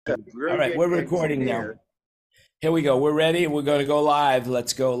A All right, brilliant we're recording now. engineer. Here we go. We're ready. We're going to go live.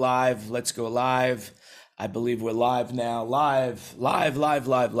 Let's go live. Let's go live. I believe we're live now. Live, live, live,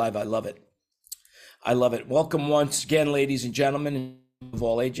 live, live. I love it. I love it. Welcome once again, ladies and gentlemen of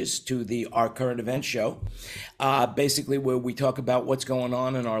all ages, to the Our Current Events show. Basically, where we talk about what's going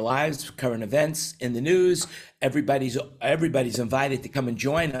on in our lives, current events in the news. Everybody's invited to come and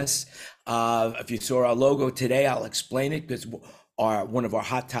join us. If you saw our logo today, I'll explain it because one of our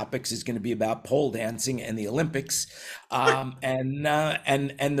hot topics is going to be about pole dancing and the Olympics, and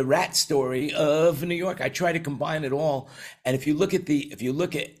the rat story of New York. I try to combine it all, and if you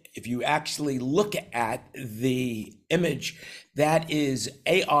actually look at the image, that is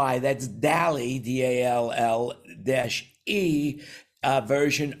AI. That's DALL-E, DALL-E,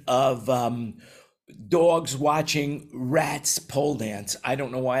 version of dogs watching rats pole dance. I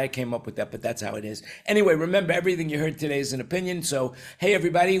don't know why I came up with that, but that's how it is. Anyway, remember, everything you heard today is an opinion. So, hey,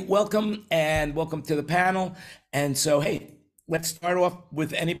 everybody, welcome and welcome to the panel. And so, hey, let's start off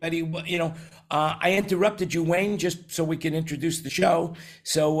with anybody. I interrupted you, Wayne, just so we can introduce the show.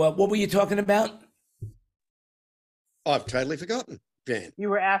 So, what were you talking about? I've totally forgotten, Jan. You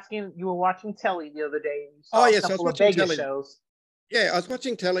were watching telly the other day. And you Oh, saw yes, a I was couple of watching Vegas telly. shows. Yeah, I was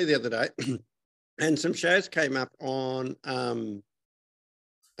watching telly the other day, and some shows came up on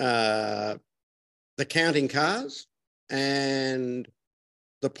the counting cars and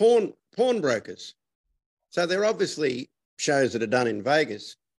the pawnbrokers. So they're obviously shows that are done in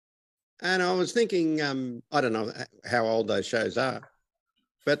Vegas. And I was thinking, I don't know how old those shows are,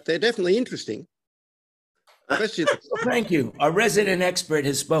 but they're definitely interesting. Especially Thank you. Our resident expert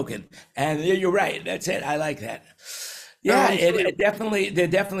has spoken, and you're right. That's it. I like that. Yeah, it definitely. They're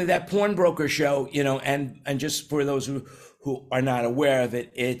definitely that pawnbroker show, and just for those who are not aware of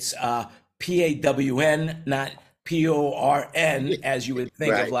it, it's PAWN, not PORN, as you would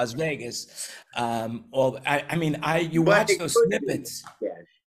think of Right. Las Vegas. You But watch it those could be. snippets. Yeah,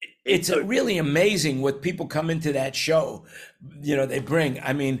 It's could be. really amazing what people come into that show, they bring.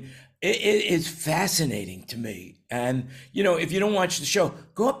 It is fascinating to me. And, if you don't watch the show,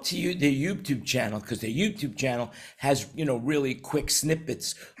 go up to their YouTube channel, because their YouTube channel has, really quick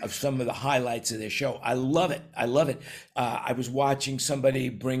snippets of some of the highlights of their show. I love it. I love it. I was watching somebody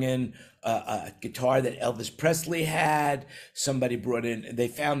bring in a guitar that Elvis Presley had. Somebody brought in, they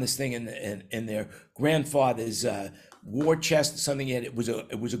found this thing in their grandfather's war chest, something yet it was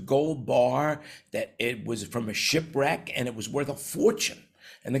a gold bar that it was from a shipwreck, and it was worth a fortune,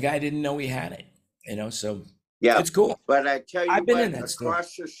 and the guy didn't know he had it, so Yeah, it's cool. but I tell you I've been what, in that store.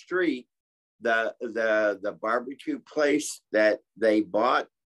 across the street, the barbecue place that they bought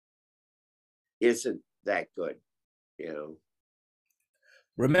isn't that good.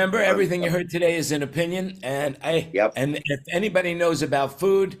 Remember, everything you heard today is an opinion, and Yep. if anybody knows about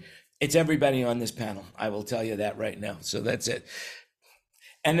food, it's everybody on this panel. I will tell you that right now. So that's it.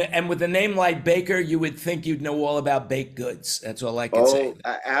 And with a name like Baker, you would think you'd know all about baked goods. That's all I can say.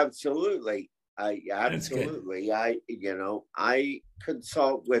 Absolutely. That's good. Absolutely. I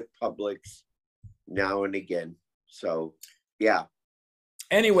consult with Publix now and again. So, yeah.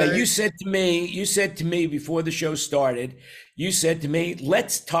 Anyway, Okay. you said to me before the show started, you said to me,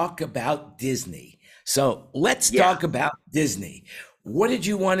 let's talk about Disney. So let's Yeah. talk about Disney. What did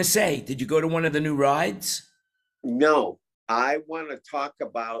you want to say? Did you go to one of the new rides? No, I want to talk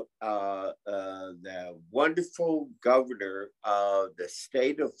about the wonderful governor of the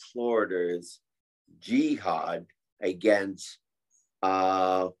state of Florida's jihad against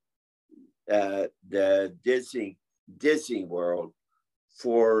the Disney World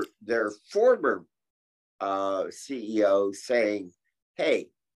for their former CEO saying, "Hey,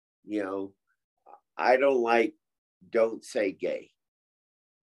 I don't like don't say gay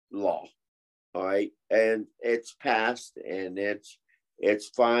law." All right, and it's passed, and it's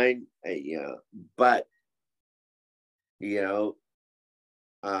fine, but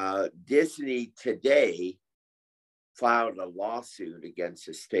Disney today filed a lawsuit against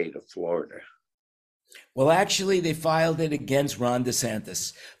the state of Florida. Well, actually, they filed it against Ron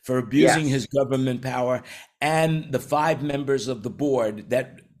DeSantis for abusing Yes. his government power, and the 5 members of the board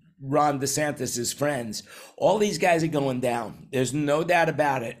that Ron DeSantis is friends. All these guys are going down. There's no doubt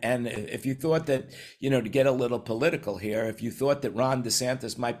about it. And if you thought that, to get a little political here, if you thought that Ron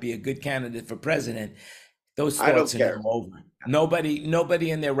DeSantis might be a good candidate for president, those I don't thoughts are care. now over. Nobody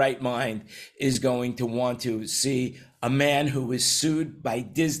in their right mind is going to want to see a man who is sued by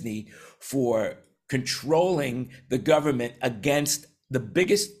Disney for controlling the government against the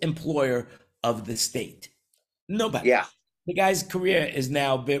biggest employer of the state. Nobody. Yeah. The guy's career is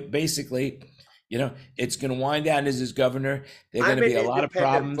now basically, You know, it's going to wind down as his governor. There are I'm going to be an a lot of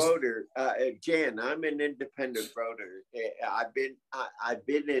independent problems. voter, Jan. I'm an independent voter. I've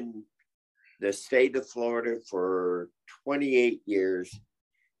been in the state of Florida for 28 years,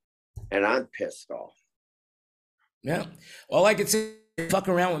 and I'm pissed off. Yeah. All I could say is fuck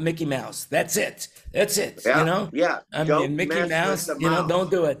around with Mickey Mouse. That's it. That's it. Yeah, You know? yeah. I Don't mean, Mickey mess with Mouse, the you know, mouse. don't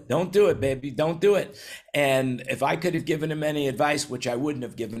do it. Don't do it, baby. Don't do it. And if I could have given him any advice, which I wouldn't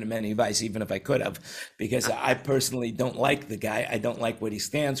have given him any advice, even if I could have, because I personally don't like the guy. I don't like what he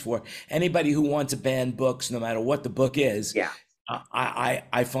stands for. Anybody who wants to ban books, no matter what the book is, Yeah,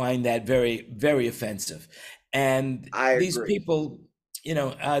 I find that very, very offensive. And I these agree. people, you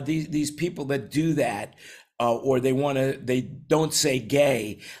know, these people that do that, or they don't say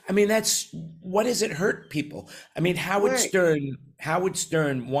gay. I mean, what does it hurt people? I mean, Howard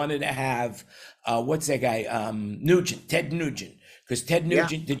Stern wanted to have, what's that guy? Ted Nugent. Because Ted Yeah.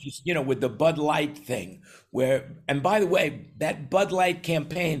 Nugent did, you know, with the Bud Light thing, and by the way, that Bud Light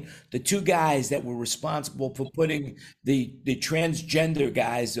campaign, the two guys that were responsible for putting the transgender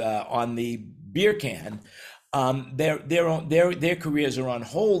guys on the beer can, their careers are on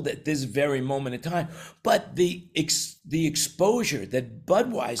hold at this very moment in time. But the exposure that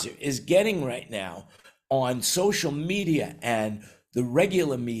Budweiser is getting right now on social media and the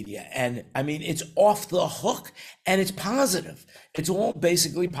regular media, and I mean, it's off the hook, and it's positive. It's all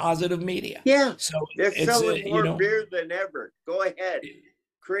basically positive media. Yeah, So they're it's selling more you know, beer than ever. Go ahead,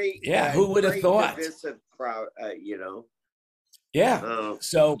 create. yeah, who would have create thought? divisive crowd. You know. Yeah.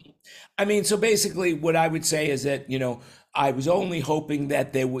 So, I mean, so basically, what I would say is that, you know, I was only hoping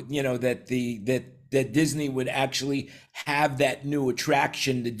that they would, you know, that that Disney would actually have that new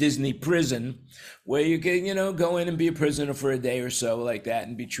attraction, the Disney Prison, where you can, you know, go in and be a prisoner for a day or so like that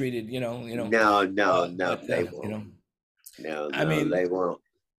and be treated, you know. No, but, they you know, won't. No, I mean, they won't.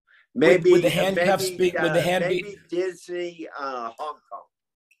 Maybe with the handcuffs, maybe Disney Hong Kong.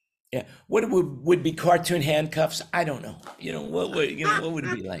 yeah, what would be cartoon handcuffs? I don't know. You know, what would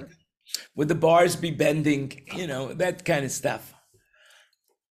it be like? Would the bars be bending? You know, that kind of stuff.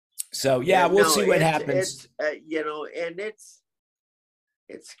 So yeah, we'll see what happens. It's you know, and it's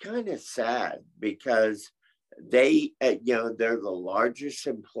kind of sad because they you know, they're the largest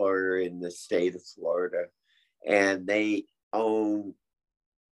employer in the state of Florida, and they own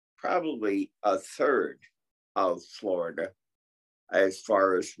probably a third of Florida as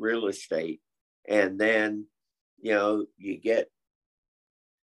far as real estate. And then, you know, you get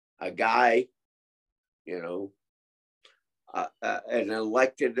a guy, you know, an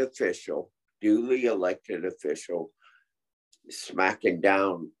elected official, duly elected official, smacking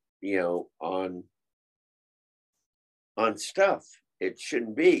down, you know, on stuff it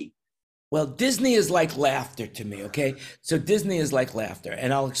shouldn't be. Well, Disney is like laughter to me, okay? So Disney is like laughter,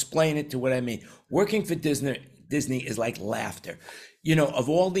 and I'll explain it to what I mean. Working for Disney is like laughter. You know, of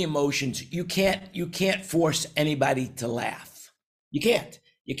all the emotions, you can't force anybody to laugh. You can't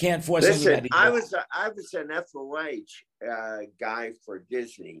force Listen, anybody to I laugh. was an FOH guy for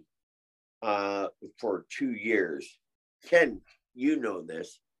Disney for 2 years. Ken, you know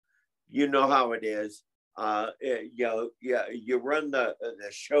this. You know how it is. You run the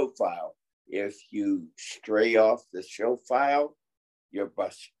show file. If you stray off the show file, you're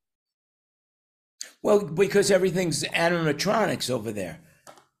busted. Well, because everything's animatronics over there.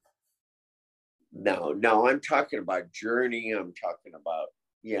 No, I'm talking about Journey. I'm talking about,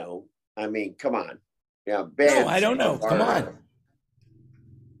 you know, I mean, come on. Yeah, no, I don't know. Come on.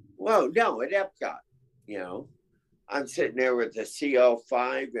 Well, no, at Epcot, you know, I'm sitting there with the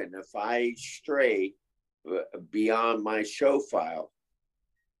CL5, and if I stray beyond my show file,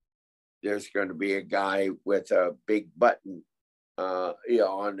 there's going to be a guy with a big button, you know,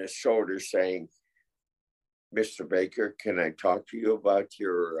 on his shoulder saying, "Mr. Baker, can I talk to you about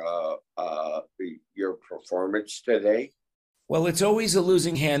your performance today?" Well, it's always a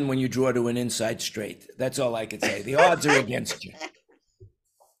losing hand when you draw to an inside straight. That's all I could say. The odds are against you.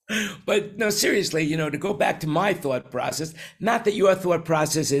 But no, seriously, you know, to go back to my thought process, not that your thought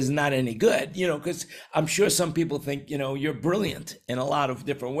process is not any good, you know, because I'm sure some people think, you know, you're brilliant in a lot of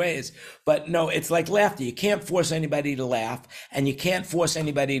different ways. But no, it's like laughter. You can't force anybody to laugh, and you can't force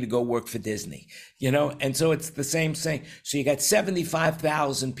anybody to go work for Disney, you know? And so it's the same thing. So you got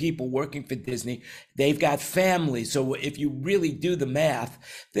 75,000 people working for Disney. They've got families. So if you really do the math,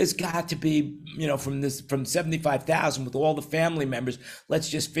 there's got to be, you know, from 75,000 with all the family members, let's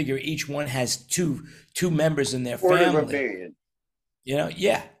just figure each one has two members in their family. You know,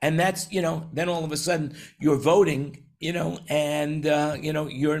 yeah. And that's, you know, then all of a sudden you're voting, you know, and, you know,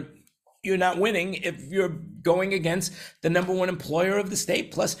 you're not winning if you're going against the number one employer of the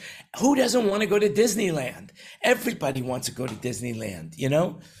state. Plus, who doesn't want to go to Disneyland? Everybody wants to go to Disneyland, you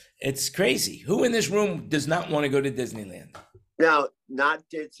know? It's crazy. Who in this room does not want to go to Disneyland? Now, not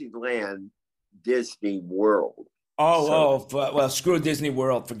Disneyland, Disney World. Well, screw Disney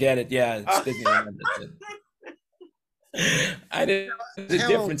World. Forget it. Yeah, it's Disneyland. That's it. I didn't know the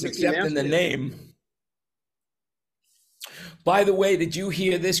difference except in the name. By the way, did you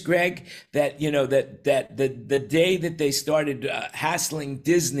hear this, Greg? That that the day that they started hassling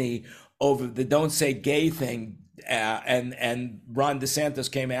Disney over the "Don't Say Gay" thing, and Ron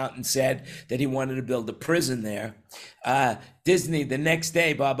DeSantis came out and said that he wanted to build a prison there. Disney the next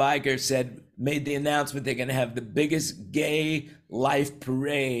day, Bob Iger made the announcement they're going to have the biggest gay life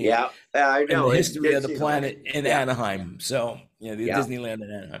parade I know, in the history of the planet in Anaheim. So Disneyland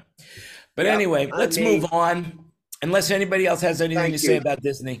in Anaheim. But anyway, let's move on. Unless anybody else has anything to say about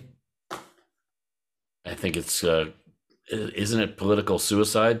Disney. I think it's, isn't it political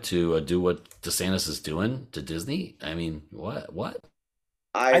suicide to do what DeSantis is doing to Disney? I mean, what?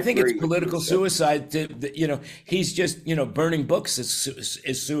 I think it's political suicide. He's just, burning books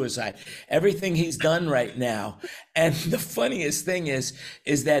is suicide. Everything he's done right now. And the funniest thing is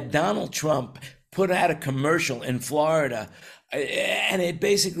that Donald Trump put out a commercial in Florida, and it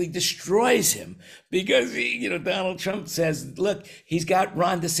basically destroys him because, Donald Trump says, look, he's got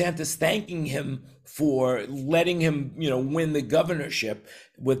Ron DeSantis thanking him for letting him, win the governorship.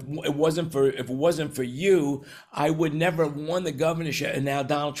 If it wasn't for you, I would never have won the governorship. And now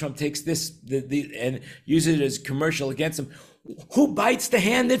Donald Trump takes this and uses it as commercial against him. Who bites the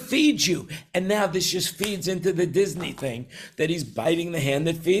hand that feeds you? And now this just feeds into the Disney thing that he's biting the hand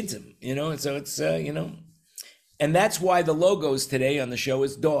that feeds him, And so it's, and that's why the logos today on the show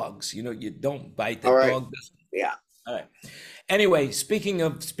is dogs. You don't bite the dog. Yeah. All right. Anyway,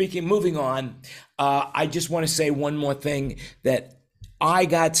 moving on, I just want to say one more thing, that I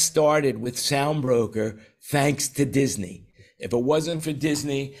got started with Soundbroker thanks to Disney. If it wasn't for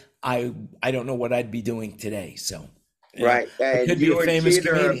Disney, I don't know what I'd be doing today. So, right. I could be a famous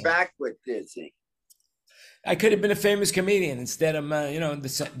comedian. Are back with Disney. I could have been a famous comedian instead of, the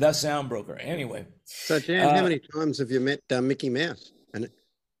Soundbroker. Anyway. So, Jan, how many times have you met Mickey Mouse?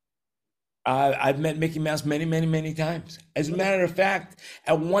 I've met Mickey Mouse many, many, many times. As a matter of fact,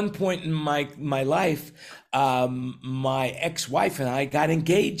 at one point in my life, my ex-wife and I got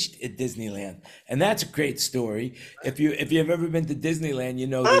engaged at Disneyland, and that's a great story. If you've ever been to Disneyland,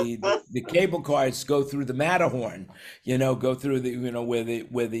 the cable cars go through the Matterhorn, go through the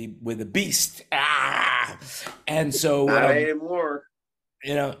where the beast. And so not anymore.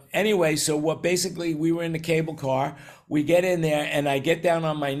 Anyway, so we were in the cable car. We get in there, and I get down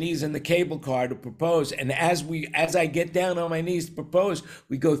on my knees in the cable car to propose. And as I get down on my knees to propose,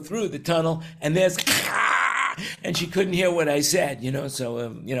 we go through the tunnel, and there's, and she couldn't hear what I said,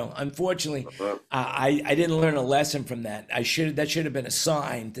 So, unfortunately, I didn't learn a lesson from that. That should have been a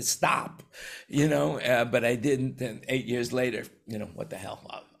sign to stop, but I didn't. And 8 years later, what the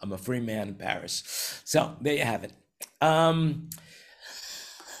hell? I'm a free man in Paris. So there you have it.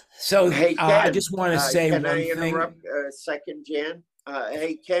 So hey, Ken, I just want to say can one I thing. interrupt a second, Jan?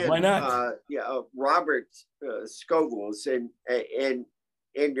 Hey, Ken. Why not? Robert Scoville's in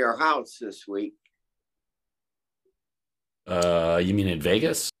your house this week. You mean in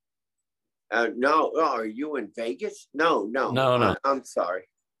Vegas? No. Oh, are you in Vegas? No. No. I'm sorry.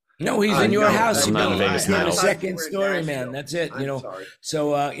 No, he's in your house. I'm not in Vegas now. The second story, man. That's it. Sorry.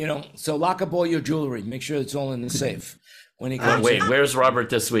 So so lock up all your jewelry. Make sure it's all in the safe. When he comes wait, where's Robert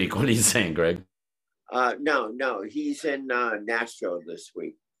this week? What are you saying, Greg? No, he's in Nashville this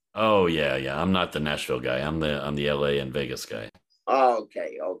week. Oh yeah. I'm not the Nashville guy. I'm the LA and Vegas guy.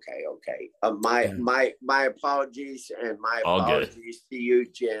 Okay. My apologies, and my apologies to you,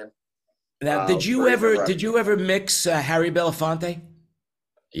 Jen. Now, did you ever mix Harry Belafonte?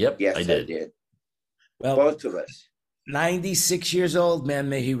 Yep. Yes, I did. Well, both of us. 96 years old, man.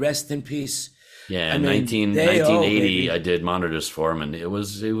 May he rest in peace. Yeah, in 1980, I did monitors for him, and it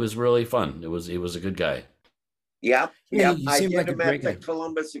was really fun. It was a good guy. Yep. I did like him at the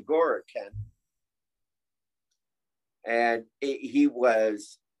Columbus Agora, Ken. And he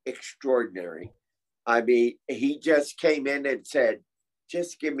was extraordinary. I mean, he just came in and said,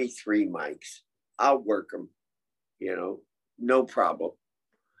 just give me 3 mics. I'll work them, no problem.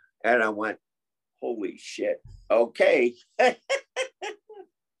 And I went, holy shit. Okay.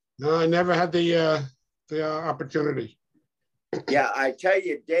 No, I never had the opportunity. Yeah, I tell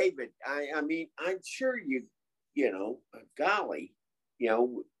you, David, I mean, I'm sure golly,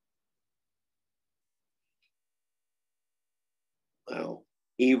 well,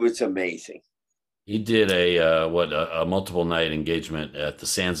 He was amazing. He did a multiple night engagement at the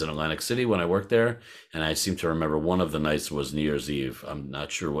Sands in Atlantic City when I worked there, and I seem to remember one of the nights was New Year's Eve. I'm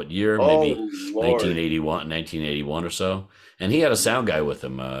not sure what year, maybe Lord. 1981 or so. And he had a sound guy with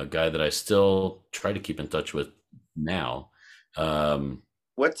him, a guy that I still try to keep in touch with now.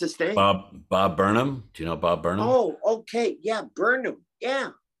 What's his name? Bob Burnham. Do you know Bob Burnham? Oh, okay. Yeah, Burnham.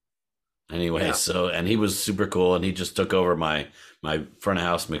 Yeah. Anyway, Yeah. and he was super cool, and he just took over my front of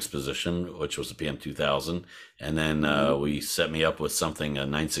house mix position, which was a PM 2000, and then we set me up with something, a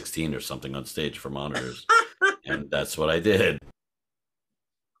 916 or something on stage for monitors, and that's what I did.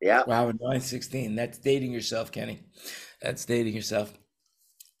 Yeah. Wow, 916. That's dating yourself, Kenny. That's dating yourself.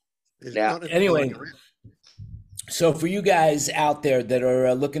 There's Yeah. not a Anyway, line around. so for you guys out there that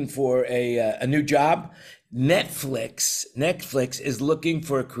are looking for a new job, Netflix is looking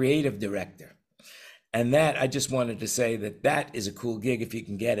for a creative director. And that, I just wanted to say that is a cool gig if you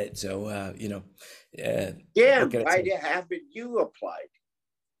can get it. So, Yeah. look at it. Why haven't you applied?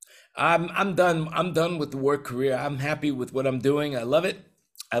 I'm done. I'm done with the work career. I'm happy with what I'm doing. I love it.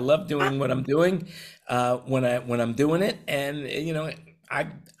 I love doing what I'm doing when I'm doing it. And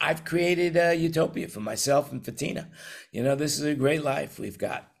I've created a utopia for myself and for Tina. This is a great life we've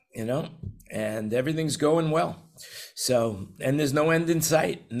got. And everything's going well. So, and there's no end in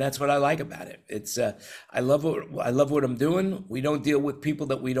sight, and that's what I like about it. It's I love what I'm doing. We don't deal with people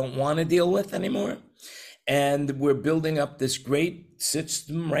that we don't want to deal with anymore. And we're building up this great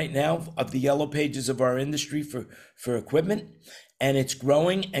system right now of the yellow pages of our industry for equipment. And it's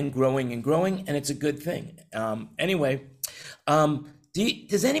growing and growing and growing, and it's a good thing. Anyway,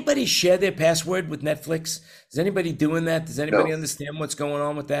 does anybody share their password with Netflix? Is anybody doing that? Does anybody understand what's going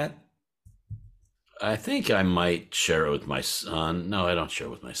on with that? I think I might share it with my son. No, I don't share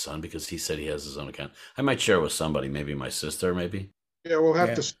it with my son because he said he has his own account. I might share it with somebody, maybe my sister, maybe. Yeah, we'll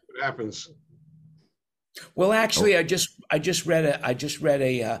have to see what happens. Well, actually, I just read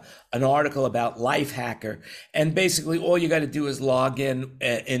an article about Lifehacker, and basically all you got to do is log in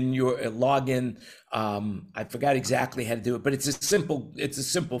I forgot exactly how to do it, but it's a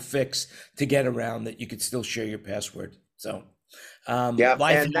simple fix to get around that you could still share your password. So, Yeah,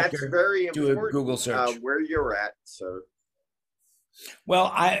 and that's very do important. a Google search. Where you're at, sir.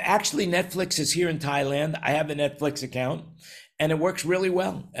 Well, Netflix is here in Thailand. I have a Netflix account, and it works really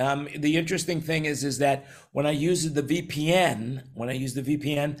well. The interesting thing is that when I use the VPN,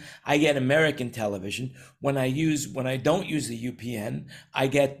 I get American television. When I don't use the UPN, I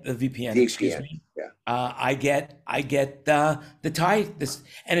get the VPN. Excuse me. Yeah. I get the Thai.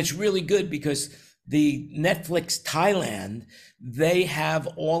 And it's really good because the Netflix Thailand, they have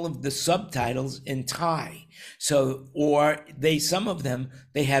all of the subtitles in Thai. So, some of them,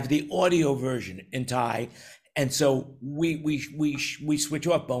 they have the audio version in Thai. And so we switch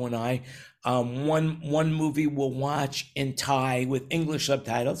off, Bo and I. One movie we'll watch in Thai with English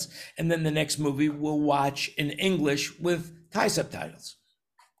subtitles, and then the next movie we'll watch in English with Thai subtitles.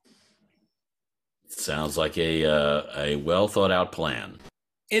 Sounds like a well thought out plan.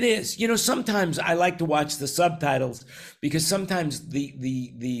 It is. Sometimes I like to watch the subtitles because sometimes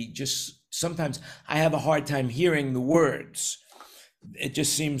sometimes I have a hard time hearing the words. It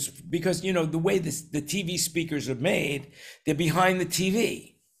just seems because the way the TV speakers are made, they're behind the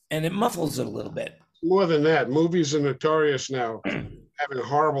TV, and it muffles it a little bit. More than that, movies are notorious now having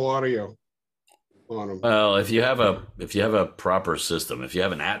horrible audio on them. Well, if you have a proper system, if you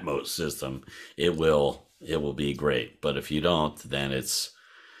have an Atmos system, it will be great. But if you don't, then it's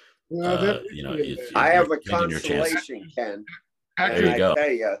I have a consolation, Ken. There you go. I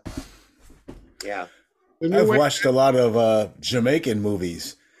tell you, yeah. I've watched a lot of Jamaican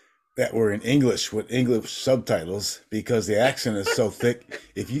movies that were in English with English subtitles because the accent is so thick.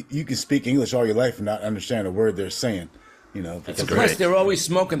 If you can speak English all your life and not understand a word they're saying, That's Plus, great. they're always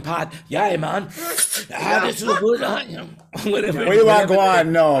smoking pot. Yeah, man. This is good. Whatever. Where you want to go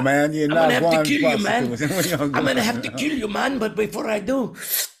on? No, man. You're I'm not gonna have to going kill you, man. I'm I'm gonna have to kill you, man. But before I do,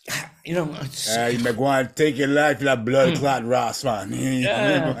 you may go and take your life like blood clot Ross, man.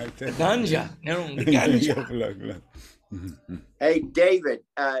 the ganja. The ganja. Hey, David,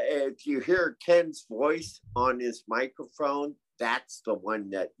 if you hear Ken's voice on his microphone, that's the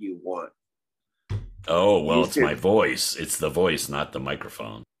one that you want. Oh, well, it's my voice. It's the voice, not the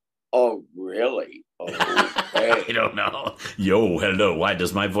microphone. Oh, really? Oh, I don't know. Yo, hello. Why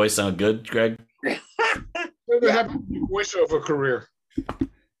does my voice sound good, Greg? Have a voiceover career.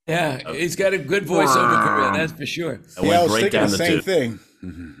 Yeah, he's got a good voiceover career, that's for sure. I went right down the same thing.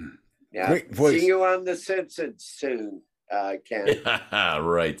 Yeah. Great voice. See you on The Simpsons soon, Ken.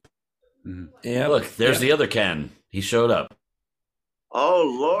 Right. Yeah. Look, there's the other Ken. He showed up.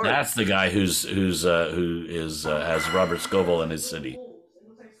 Oh Lord. That's the guy who has Robert Scoble in his city.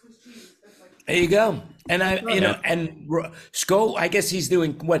 There you go. And Sco, I guess he's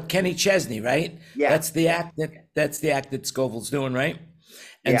doing what, Kenny Chesney, right? Yeah. That's the act that Scoville's doing, right?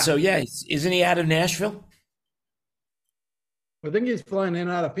 And Yeah. so isn't he out of Nashville? I think he's flying in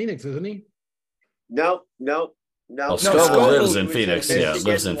and out of Phoenix, isn't he? No. Well, Scoble Scoble lives was in Phoenix. in Yeah,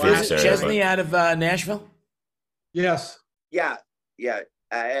 Michigan lives in last Phoenix Isn't area. Chesney out of Nashville? Yes. Yeah.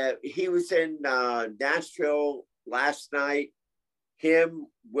 He was in Nashville last night. Him,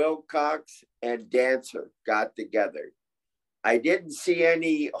 Wilcox, and Dancer got together. I didn't see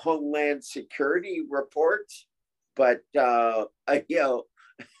any Homeland Security reports, but I'm sure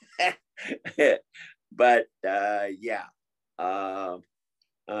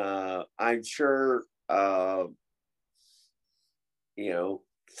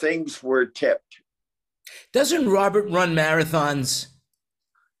things were tipped. Doesn't Robert run marathons?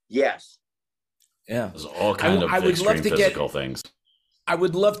 Yes. Yeah. There's all kind of I would love extreme to physical things. I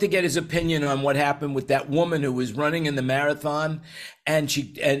would love to get his opinion on what happened with that woman who was running in the marathon, and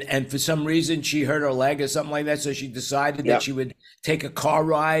and for some reason she hurt her leg or something like that, so she decided that she would take a car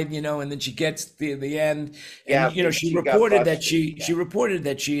ride, and then she gets to the end, and she reported that she reported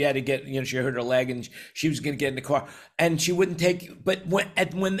that she had to get, she hurt her leg and she was going to get in the car, and she wouldn't take. But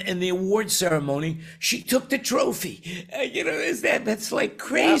when in the award ceremony, she took the trophy. That's like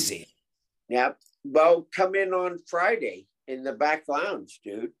crazy. Yep. Well, come in on Friday in the back lounge,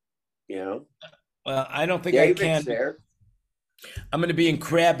 dude. Well, I don't think David's I can. there. I'm going to be in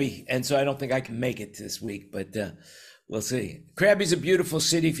Crabby, and so I don't think I can make it this week, but we'll see. Crabby's a beautiful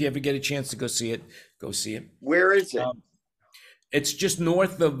city. If you ever get a chance to go see it, go see it. Where is it? It's just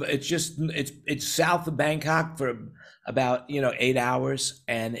it's south of Bangkok for about 8 hours,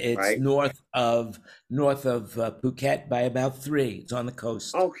 and it's north of Phuket by about 3. It's on the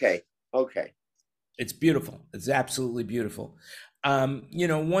coast. Okay. It's beautiful. It's absolutely beautiful.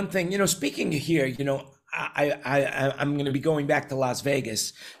 One thing, speaking of here, I'm going to be going back to Las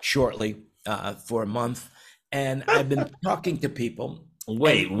Vegas shortly for a month, and I've been talking to people.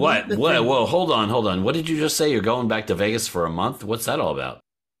 Wait, what? Whoa, hold on. What did you just say? You're going back to Vegas for a month? What's that all about?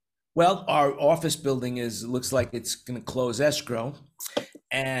 Well, our office building looks like it's going to close escrow.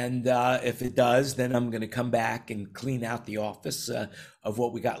 And if it does, then I'm going to come back and clean out the office of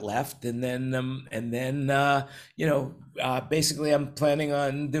what we got left. And then basically I'm planning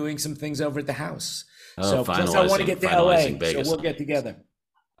on doing some things over at the house. So plus I want to get to LA, so we'll get together.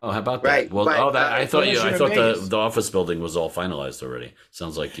 Oh, how about that? Right, Well, right. I thought Vegas. the office building was all finalized already.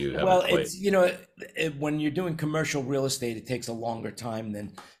 Sounds like you haven't quite. It's when you're doing commercial real estate, it takes a longer time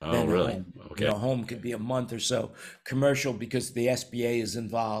than really? home. Okay. Home could be a month or so. Commercial, because the SBA is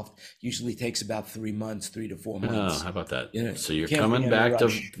involved, usually takes about 3 months, 3 to 4 months. Oh, how about that? So you're can't coming be in a back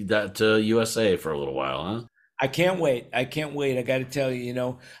rush. to USA for a little while, huh? I can't wait. I got to tell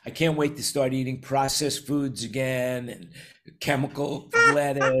you, I can't wait to start eating processed foods again and chemical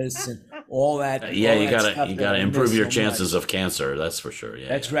lettuce and all that. Yeah, all you that stuff gotta that I improve miss your so chances much. of cancer. That's for sure. Yeah,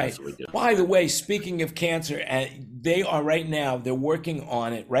 That's right. what we do. By the way, speaking of cancer, they are right now, they're working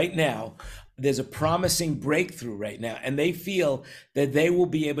on it right now. There's a promising breakthrough right now, and they feel that they will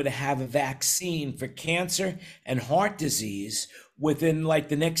be able to have a vaccine for cancer and heart disease within like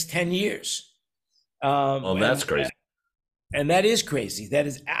the next 10 years. Well, that's crazy. And that is crazy.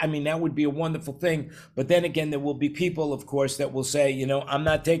 That would be a wonderful thing. But then again, there will be people, of course, that will say, I'm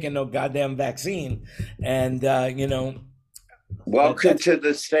not taking no goddamn vaccine. And, Welcome to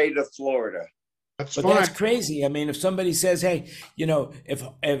the state of Florida. That's but fine. that's crazy. I mean, if somebody says, hey,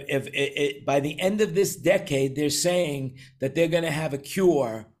 if by the end of this decade, they're saying that they're going to have a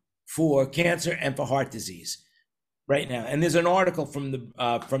cure for cancer and for heart disease right now. And there's an article from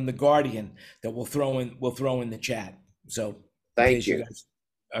the Guardian that we'll throw in the chat. So Thank you. guys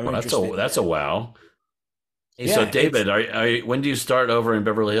are Well, interested. that's a wow. Hey, Yeah, so David, when do you start over in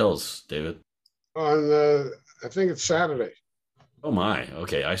Beverly Hills, David? On I think it's Saturday. Oh my.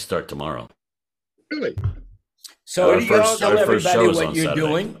 Okay, I start tomorrow. Really? So Our let's first tell show everybody is what on you're Saturday.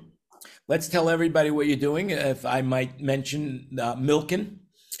 doing. Let's tell everybody what you're doing. If I might mention Milken.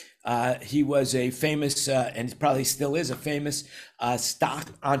 He was a famous, and he probably still is a famous stock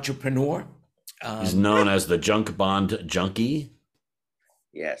entrepreneur. He's known as the junk bond junkie.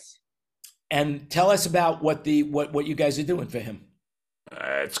 Yes. And tell us about what you guys are doing for him.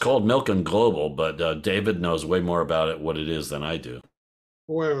 It's called Milken Global, but David knows way more about it, what it is, than I do.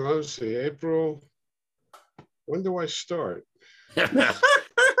 Well, let's see. April. When do I start?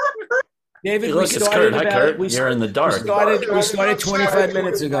 David, Hey, look, it's Kurt. Hi, Kurt. You're in the dark. We started 25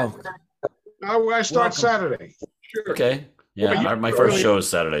 minutes ago. No, I start Welcome. Saturday. Sure. Okay. Yeah, my first show is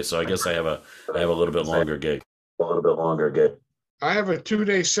Saturday, so I guess I have a little bit longer gig. I have a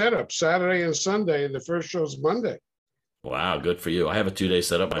 2-day setup, Saturday and Sunday, and the first show's Monday. Wow, good for you. I have a 2-day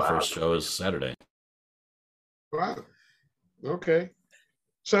setup. My first show is Saturday. Wow. Okay.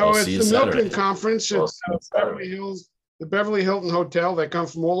 So I'll it's see you the Milken Saturday. Conference. It's Beverly Hills, the Beverly Hilton Hotel. They come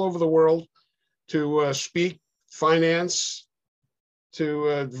from all over the world to speak finance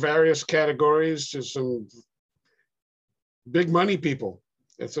to various categories, to some big money people.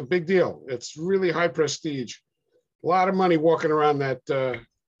 It's a big deal. It's really high prestige. A lot of money walking around that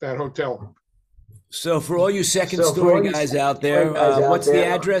hotel. So for all you second story guys out there, what's the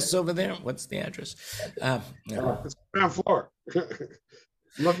address over there? What's the address? It's ground floor.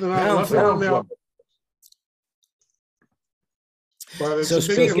 nothing Ground on there. But it's So a big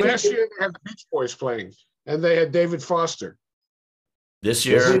deal. speaking- Last year they had the Beach Boys playing, and they had David Foster. This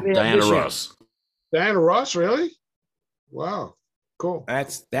year, This year. Diana Ross. Diana Ross, really? Wow, cool. I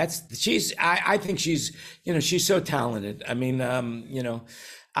think she's so talented. I mean,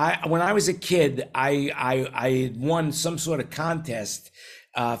 when I was a kid, I won some sort of contest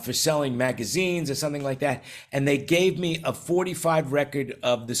for selling magazines or something like that, and they gave me a 45 record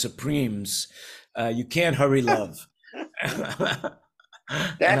of the Supremes. You Can't Hurry Love.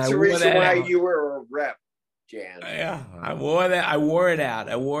 That's the reason why you were a rep, Jan. Yeah, I wore that. I wore it out,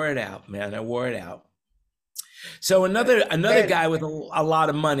 man. I wore it out. So another guy with a lot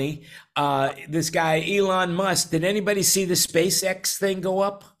of money, this guy Elon Musk. Did anybody see the SpaceX thing go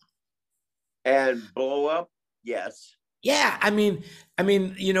up? And blow up? Yes. Yeah, I mean,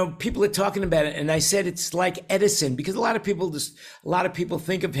 people are talking about it, and I said it's like Edison, because a lot of people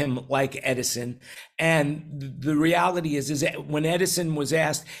think of him like Edison, and the reality is that when Edison was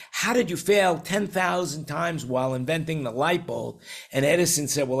asked, "How did you fail 10,000 times while inventing the light bulb?" and Edison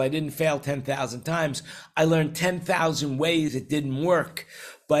said, "Well, I didn't fail 10,000 times. I learned 10,000 ways it didn't work."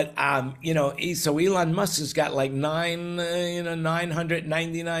 But so Elon Musk has got like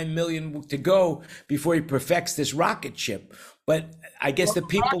 999 million to go before he perfects this rocket ship. But I guess the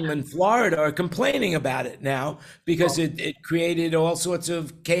people in Florida are complaining about it now because it created all sorts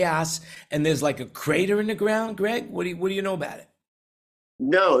of chaos. And there's like a crater in the ground. Greg, what do you know about it?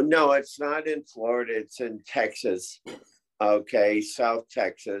 No, it's not in Florida. It's in Texas. Okay, South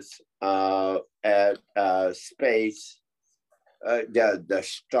Texas, at space. The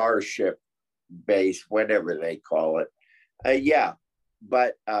Starship base, whatever they call it.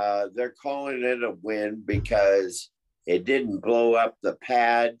 But they're calling it a win because it didn't blow up the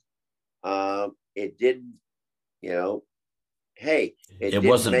pad. It didn't, It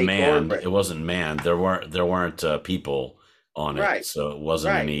wasn't manned. It wasn't manned. There weren't people on it, Right. so it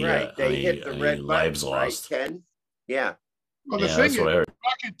wasn't any They hit the red lives button, lost. Right, Ken? Yeah. Well, the Yeah, thing that's is, what I the heard.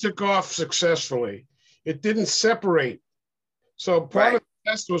 rocket took off successfully. It didn't separate. So part of the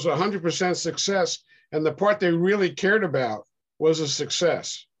test was 100% success, and the part they really cared about was a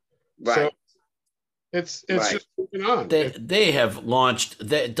success. Right. So it's just moving on. They have launched.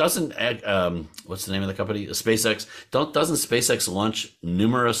 Doesn't what's the name of the company? SpaceX. Doesn't SpaceX launch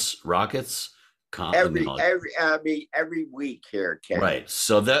numerous rockets? Every week here, Ken. Right.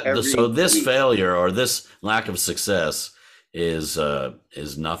 So this week. failure or this lack of success is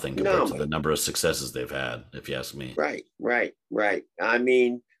nothing compared to the number of successes they've had, if you ask me. Right. I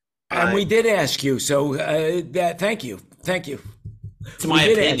mean, and we did ask you, so thank you. It's my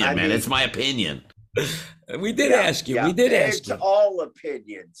opinion, man. It's my opinion. We did ask you. We did ask you. It's all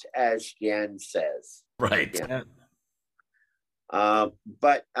opinions, as Jen says. Right. Yeah.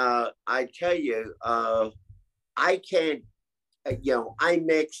 But I tell you, I can't. I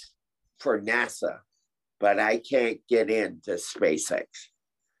mix for NASA, but I can't get into SpaceX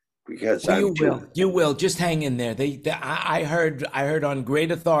because You will. Just hang in there. I heard on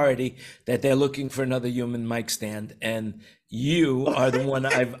great authority that they're looking for another human mic stand, and you are the one.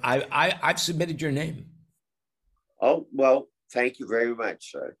 I've submitted your name. Oh well, thank you very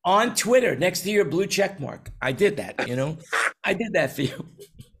much, sir. On Twitter, next to your blue check mark. I did that. I did that for you.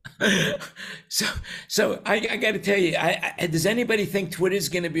 So I got to tell you, does anybody think Twitter's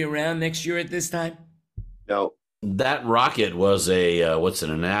going to be around next year at this time? No. That rocket was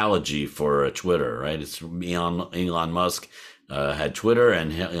an analogy for Twitter, right? It's Elon Musk had Twitter,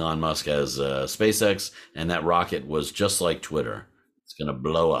 and Elon Musk has SpaceX, and that rocket was just like Twitter. It's going to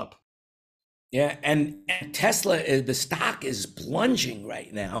blow up. Yeah, and Tesla, the stock is plunging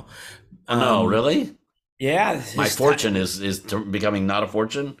right now. No, really? Yeah. My fortune is becoming not a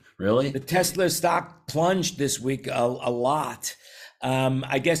fortune, really? The Tesla stock plunged this week a lot.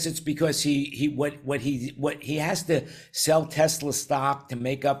 I guess it's because what he has to sell Tesla stock to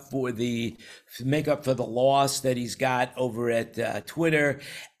make up for the loss that he's got over at Twitter,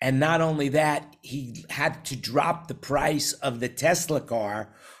 and not only that, he had to drop the price of the Tesla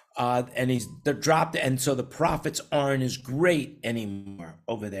car, and he's dropped, and so the profits aren't as great anymore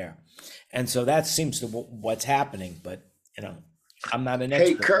over there, and so that seems to what's happening. But I'm not an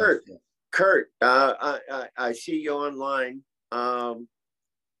expert. Hey, Kurt, I see you online. I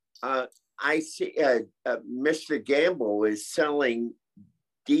see Mr. Gamble is selling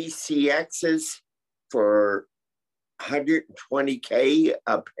DCXs for $120K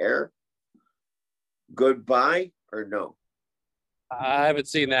a pair. Goodbye or no? I haven't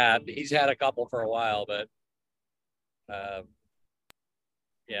seen that. He's had a couple for a while, but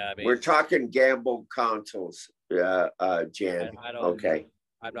yeah, I mean, we're talking Gamble consoles, Jan. I don't, okay.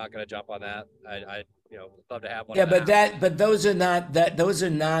 I'm not going to jump on that. I love to have one. Yeah, but those are not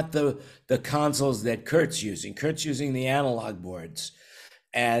the consoles that Kurt's using. Kurt's using the analog boards,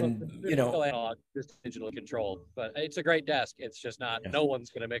 and analog, just digital controlled. But it's a great desk. It's just not. Yeah. No one's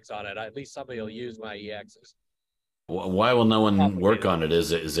going to mix on it. At least somebody will use my EXs. Why will no one work on it?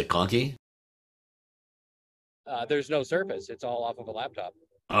 Is it clunky? There's no Surface. It's all off of a laptop.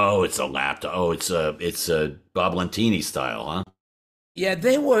 Oh, it's a laptop. Oh, it's a Bob Lentini style, huh? Yeah,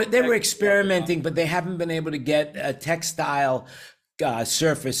 they were experimenting, but they haven't been able to get a textile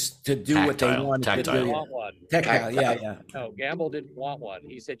Surface to do what they wanted to do. Want one. Tactile, yeah. No, Gamble didn't want one.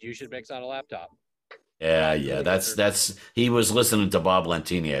 He said you should mix on a laptop. Yeah. That's he was listening to Bob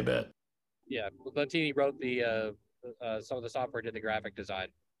Lentini, I bet. Yeah, Lentini wrote the some of the software, did the graphic design.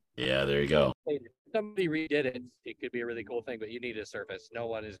 Yeah, there you go. If somebody redid it, it could be a really cool thing, but you need a Surface. No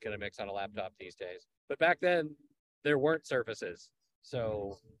one is going to mix on a laptop these days. But back then, there weren't Surfaces.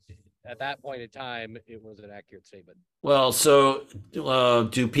 So at that point in time, it was an accurate statement. Well, so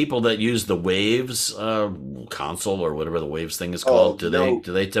do people that use the Waves console or whatever the Waves thing is called, do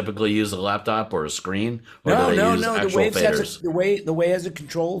they typically use a laptop or a screen? Or no. The Waves has the way has a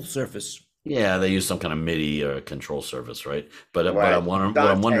control surface. Yeah, they use some kind of MIDI or control surface, right? But what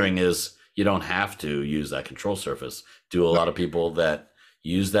I'm wondering is, you don't have to use that control surface. Do a lot of people that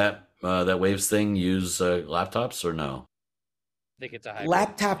use that Waves thing use laptops or no? I think it's a hybrid.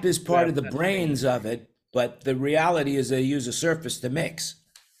 Laptop is part of the brains of it, but the reality is they use a Surface to mix.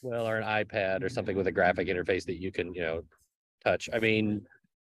 Well, or an iPad or something with a graphic interface that you can, touch. I mean,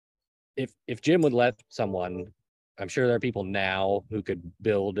 if Jim would let someone, I'm sure there are people now who could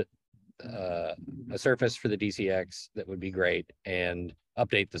build a Surface for the DCX that would be great and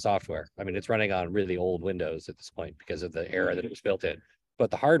update the software. I mean, it's running on really old Windows at this point because of the era that it was built in. But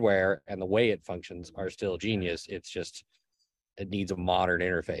the hardware and the way it functions are still genius. It's just it needs a modern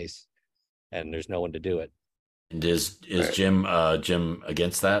interface, and there's no one to do it. And is Jim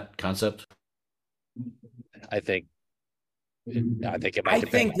against that concept? I think it might. I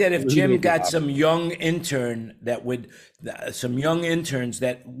think that if Jim got some young interns that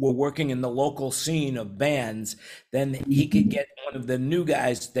were working in the local scene of bands, then he could get one of the new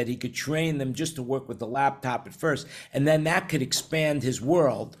guys that he could train them just to work with the laptop at first, and then that could expand his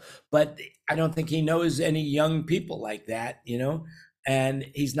world. But I don't think he knows any young people like that, and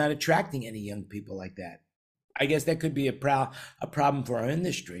he's not attracting any young people like that. I guess that could be a problem for our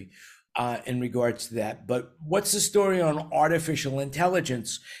industry. In regards to that. But what's the story on artificial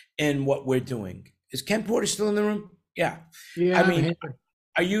intelligence in what we're doing? Is Ken Porter still in the room? Yeah. Yeah.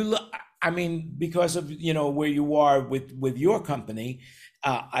 I mean, because of, where you are with your company,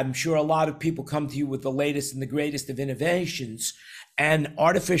 I'm sure a lot of people come to you with the latest and the greatest of innovations, and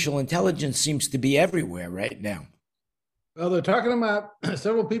artificial intelligence seems to be everywhere right now. Well, they're talking about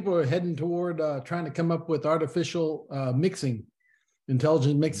several people are heading toward trying to come up with artificial mixing.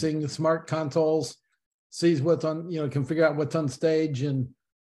 Intelligent mixing, smart consoles, sees what's on, can figure out what's on stage and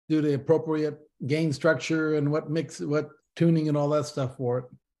do the appropriate gain structure and what tuning and all that stuff for it.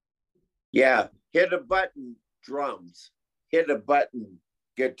 Yeah, hit a button, drums. Hit a button,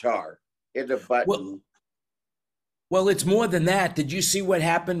 guitar. Hit a button. Well, it's more than that. Did you see what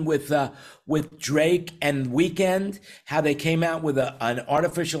happened with Drake and Weeknd? How they came out with an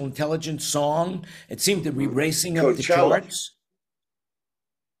artificial intelligence song? It seemed to be racing up the charts.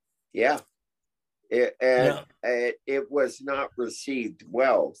 Yeah, it was not received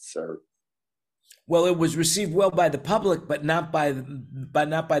well, sir. Well, it was received well by the public, but not by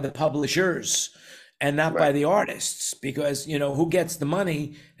the publishers, and not by the artists, because who gets the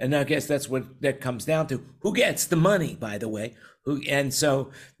money, and I guess that's what that comes down to. Who gets the money, by the way? And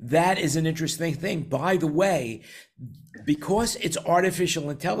so that is an interesting thing. By the way, because it's artificial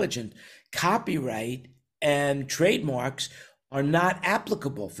intelligence, copyright and trademarks are not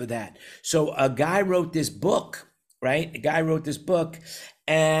applicable for that. So a guy wrote this book, right? A guy wrote this book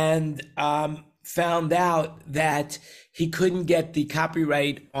and found out that he couldn't get the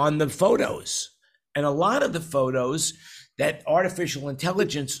copyright on the photos. And a lot of the photos that artificial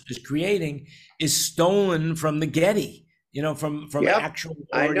intelligence is creating is stolen from the Getty, from Yep, actual.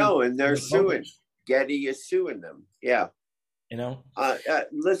 I know, and they're the suing. photos, Getty is suing them. Yeah.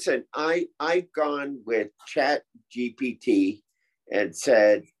 Listen, I've gone with Chat GPT and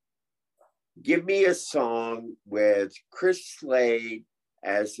said, give me a song with Chris Slade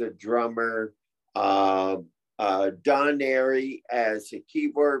as the drummer, Don Airy as a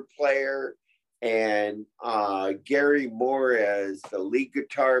keyboard player, and Gary Moore as the lead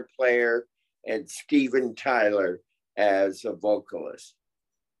guitar player, and Steven Tyler as a vocalist.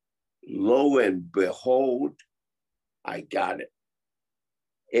 Lo and behold, I got it.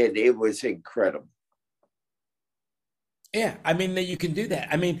 And it was incredible. Yeah, I mean that you can do that.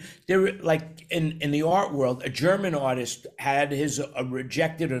 I mean, there like in the art world, a German artist had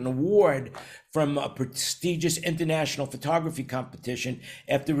rejected an award from a prestigious international photography competition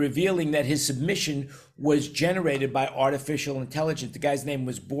after revealing that his submission was generated by artificial intelligence. The guy's name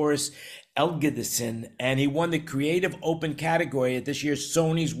was Boris Elgidison, and he won the Creative Open category at this year's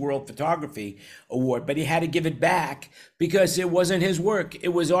Sony's World Photography Award, but he had to give it back because it wasn't his work. It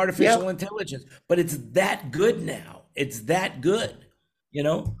was artificial intelligence, but it's that good now. It's that good,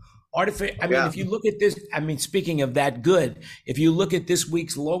 if you look at this, speaking of that good, if you look at this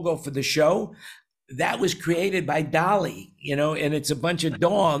week's logo for the show, that was created by Dolly, and it's a bunch of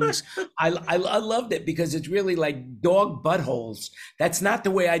dogs. I loved it because it's really like dog buttholes. That's not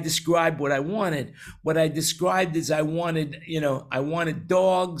the way I described what I wanted. What I described is I wanted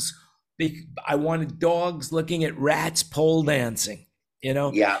dogs. I wanted dogs looking at rats pole dancing.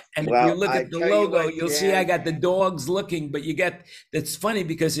 Yeah. And if you look at the logo, you'll see I got the dogs looking, but that's funny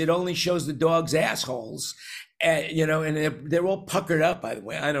because it only shows the dogs' assholes, and they're all puckered up, by the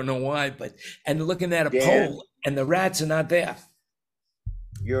way. I don't know why, and looking at a pole and the rats are not there.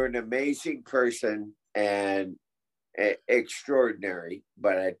 You're an amazing person and extraordinary,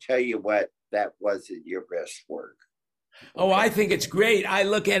 but I tell you what, that wasn't your best work. Oh, I think it's great. I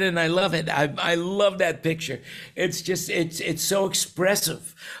look at it and I love it. I love that picture. It's just, it's so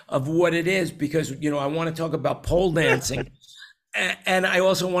expressive of what it is because, I want to talk about pole dancing. And I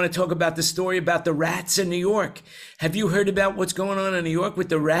also want to talk about the story about the rats in New York. Have you heard about what's going on in New York with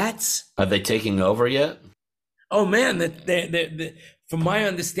the rats? Are they taking over yet? Oh, man, from my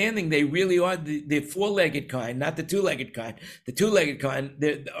understanding, they really are the four-legged kind, not the two-legged kind. The two-legged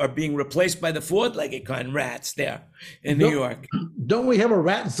kind are being replaced by the four-legged kind rats there in New York. Don't we have a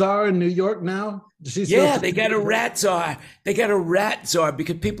rat czar in New York now? Yeah, they got a rat czar. They got a rat czar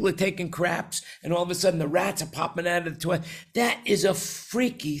because people are taking craps and all of a sudden the rats are popping out of the toilet. That is a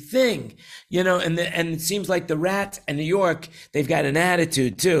freaky thing, and it seems like the rats in New York, they've got an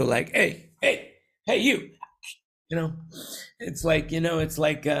attitude too, like, hey, you. It's like,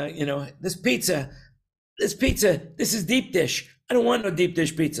 this pizza, this is deep dish. I don't want no deep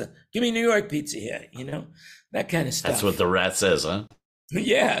dish pizza. Give me New York pizza here, that kind of stuff. That's what the rat says, huh?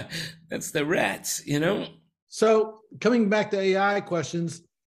 Yeah, that's the rats, So coming back to AI questions,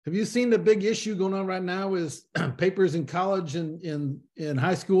 have you seen the big issue going on right now is papers in college and in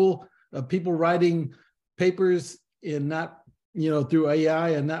high school of people writing papers and not, through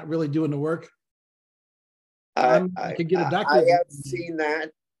AI and not really doing the work? I could get a doctor. I have seen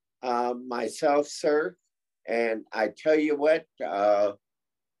that myself, sir. And I tell you what,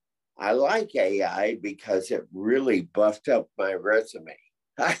 I like AI because it really buffed up my resume.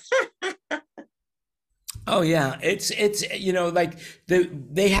 Oh yeah, it's like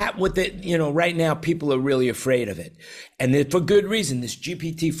they have what right now people are really afraid of it, and for good reason. This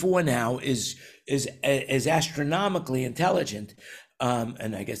GPT-4 now is astronomically intelligent.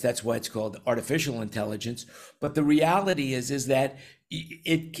 And I guess that's why it's called artificial intelligence. But the reality is that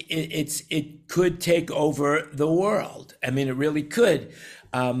it could take over the world. I mean, it really could.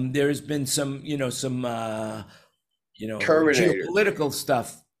 There's been some geopolitical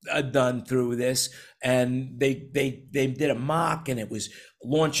stuff done through this, and they did a mock, and it was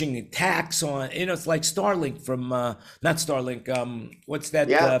launching attacks on. It's like Starlink from not Starlink. What's that?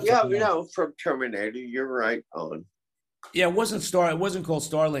 From Terminator. You're right on. Yeah, it wasn't called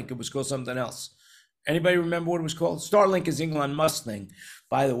Starlink. It was called something else. Anybody remember what it was called? Starlink is Elon Musk thing,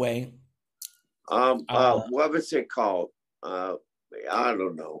 by the way. What was it called? I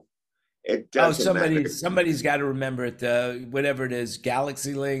don't know. It doesn't matter. Somebody's got to remember it. Whatever it is,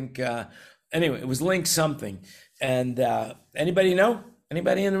 Galaxy Link. Anyway, it was Link something. And anybody know?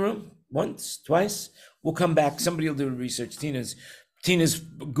 Anybody in the room? once, twice. We'll come back. Somebody will do the research. Tina's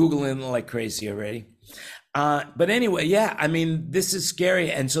Googling like crazy already. But anyway, yeah, I mean, this is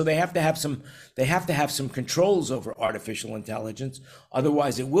scary. And so they have to have some controls over artificial intelligence.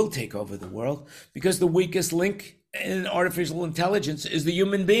 Otherwise it will take over the world, because the weakest link in artificial intelligence is the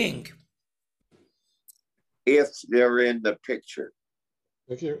human being. If they're in the picture.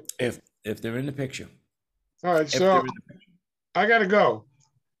 Thank you. If they're in the picture. All right, so I got to go.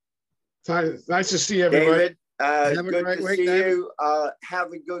 Nice to see everybody. David, good to see you.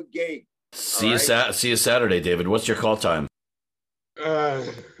 Have a good gig. See you Saturday, David. What's your call time? I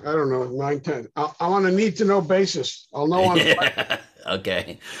don't know, 9, 10. I'm on a need-to-know basis. I'll know on the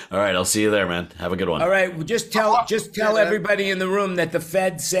Okay. All right. I'll see you there, man. Have a good one. All right. Well, just tell everybody in the room that the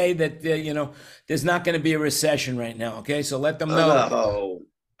Fed say that there's not going to be a recession right now. Okay, so let them know.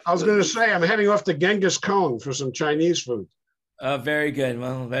 I was going to say I'm heading off to Genghis Khan for some Chinese food. Very good.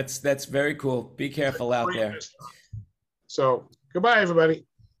 Well, that's very cool. Be careful out there. So goodbye, everybody.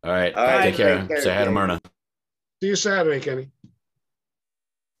 All right. Take care. Say hi to Myrna. See you Saturday, Kenny.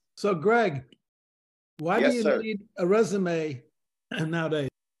 So, Greg, why do you need a resume nowadays?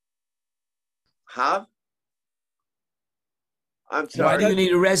 Huh? I'm sorry. Why do you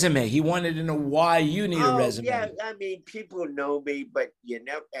need a resume? He wanted to know why you need a resume. Yeah, I mean, people know me, but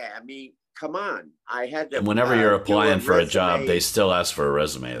I mean, come on. I had to. And whenever you're applying for a job, they still ask for a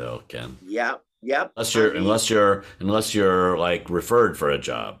resume, though, Ken. Yep. Unless you're like referred for a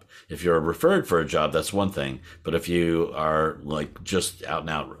job. If you're referred for a job, that's one thing. But if you are like just out and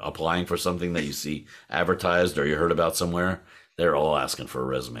out applying for something that you see advertised or you heard about somewhere, they're all asking for a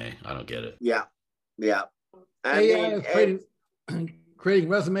resume. I don't get it. Yeah. Creating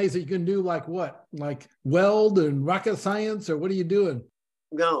resumes that you can do like what? Like weld and rocket science, or what are you doing?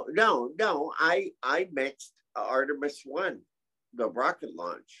 No. I mixed Artemis 1, the rocket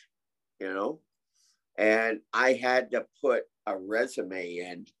launch, and I had to put a resume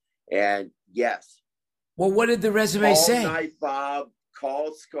in. And yes. Well, what did the resume say? Call Night Bob,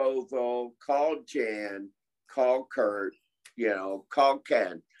 call Scoville, call Jan, call Kurt, call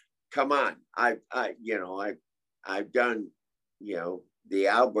Ken. Come on. I've done, the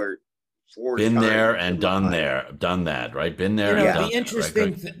Albert. Been there and done that, right? Been there and done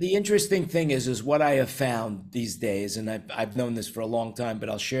that. The interesting thing is what I have found these days, and I've known this for a long time, but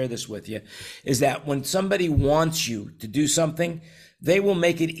I'll share this with you, is that when somebody wants you to do something, they will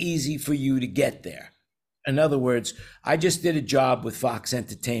make it easy for you to get there. In other words, I just did a job with Fox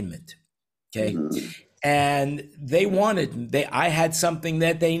Entertainment, okay? Mm-hmm. And I had something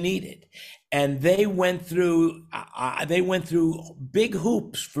that they needed. And they went through big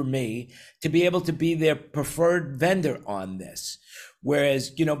hoops for me to be able to be their preferred vendor on this. Whereas,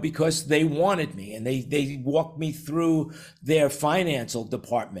 because they wanted me and they walked me through their financial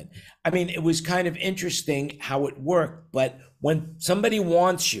department. I mean, it was kind of interesting how it worked, but when somebody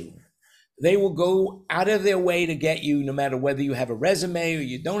wants you, they will go out of their way to get you, no matter whether you have a resume or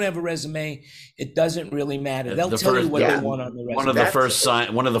you don't have a resume. It doesn't really matter. They'll tell you what they want on the resume. One of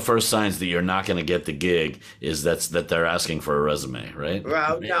the first signs that you're not going to get the gig is that they're asking for a resume, right?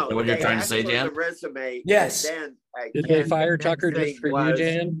 Well, no. What you're trying to say, Jan? The resume. Yes. Did they fire Tucker just for you,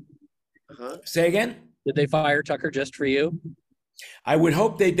 Jan? Say again? Did they fire Tucker just for you? I would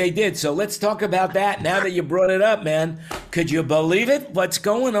hope they did. So let's talk about that now that you brought it up, man. Could you believe it? What's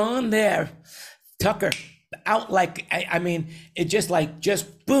going on there? Tucker out like, I mean, it just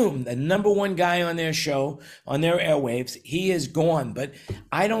boom, the #1 guy on their show, on their airwaves, he is gone. But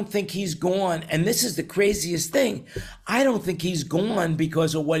I don't think he's gone. And this is the craziest thing. I don't think he's gone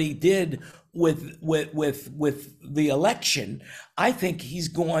because of what he did with the election. I think he's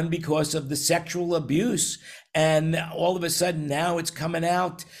gone because of the sexual abuse. And all of a sudden now it's coming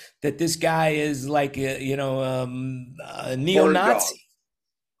out that this guy is like a neo-Nazi,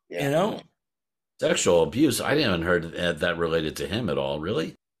 Sexual abuse. I didn't heard that related to him at all.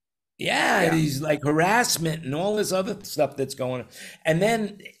 Really? Yeah, he's like harassment and all this other stuff that's going on.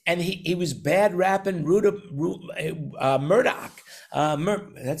 And he was bad rapping Murdoch.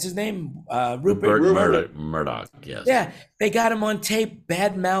 That's his name, Rupert Murdoch. Yes. Yeah, they got him on tape,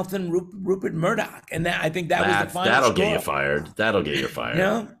 bad mouthing Rupert Murdoch, and I think that was the final That'll straw. Get you fired. That'll get you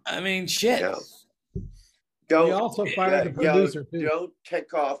fired. I mean, shit. Yeah. He also fired the producer too. Don't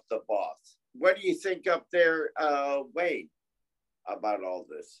tick off the boss. What do you think up there, Wade, about all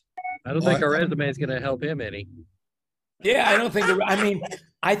this? I don't think our resume is going to help him any. Yeah, I don't think.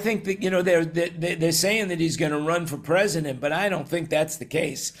 I think that they're saying that he's going to run for president, but I don't think that's the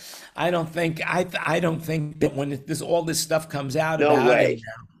case. I don't think that when all this stuff comes out about him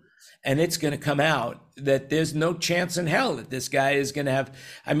now, and it's going to come out that there's no chance in hell that this guy is going to have.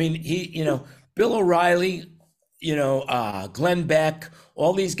 I mean, Bill O'Reilly, Glenn Beck,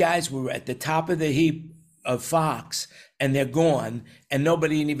 all these guys were at the top of the heap of Fox, and they're gone, and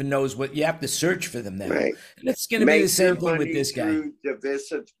nobody even knows what. You have to search for them now. Right. And it's going to be the same thing with this guy.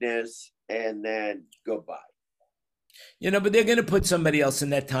 Divisiveness, and then goodbye. But they're going to put somebody else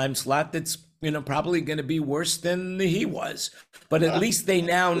in that time slot that's, probably going to be worse than he was. But at least they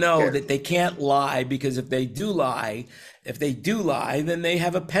now know that they can't lie, because if they do lie, then they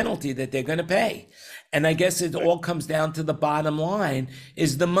have a penalty that they're going to pay. And I guess it all comes down to the bottom line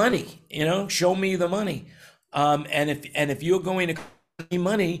is the money, show me the money. And if you're going to give me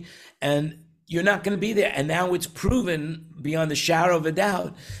money and you're not going to be there, and now it's proven beyond the shadow of a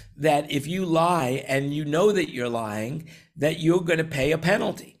doubt that if you lie and you know that you're lying, that you're going to pay a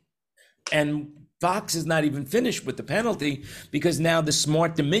penalty. And Fox is not even finished with the penalty, because now the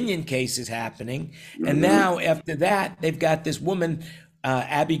Smart Dominion case is happening. And now after that, they've got this woman,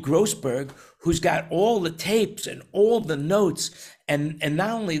 Abby Grossberg, who's got all the tapes and all the notes. And not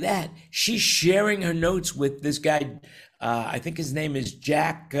only that, she's sharing her notes with this guy. I think his name is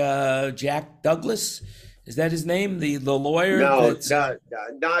Jack Douglas. Is that his name? The lawyer? No,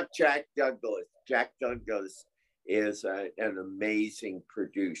 not Jack Douglas. Jack Douglas is an amazing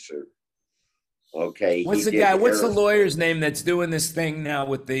producer. Okay. What's the guy? What's the lawyer's name that's doing this thing now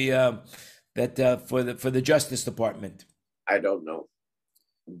with the for the Justice Department? I don't know,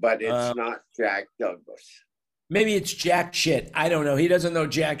 but it's not Jack Douglas. Maybe it's Jack Shit. I don't know. He doesn't know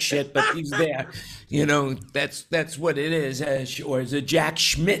Jack Shit, but he's there. That's what it is. Or is it Jack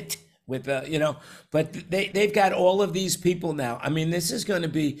Schmidt? With but they've got all of these people now. I mean, this is going to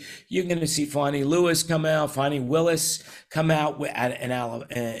be, you're going to see Fonnie Lewis come out, Fonnie Willis come out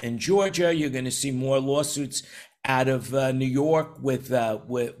in Georgia. You're going to see more lawsuits out of New York with this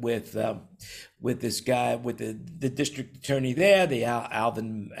guy, with the district attorney there, the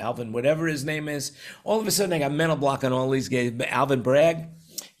Alvin, whatever his name is. All of a sudden, I got mental block on all these guys, Alvin Bragg,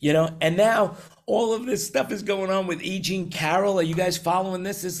 and now all of this stuff is going on with E. Jean Carroll. Are you guys following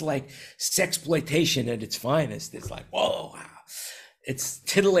this? It's like sexploitation at its finest. It's like, whoa, wow. It's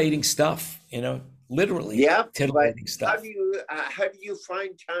titillating stuff, literally titillating stuff. How do you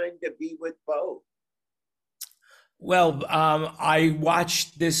find time to be with Bo? Well, I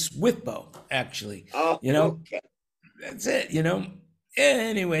watched this with Bo, actually. Oh, okay. That's it,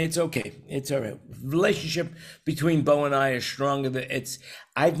 Anyway, it's okay. It's all right. Relationship between Bo and I is stronger.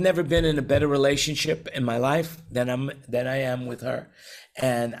 I've never been in a better relationship in my life than I am with her.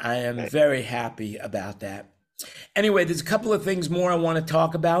 And I am very happy about that. Anyway, there's a couple of things more I want to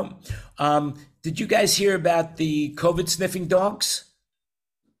talk about. Did you guys hear about the COVID sniffing dogs?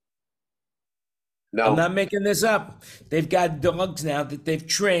 No. I'm not making this up. They've got dogs now that they've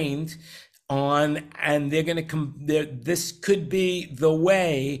trained on, and they're going to come there. This could be the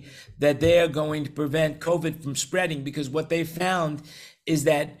way that they are going to prevent COVID from spreading, because what they found is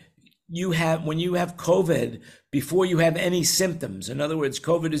that when you have COVID, before you have any symptoms, in other words,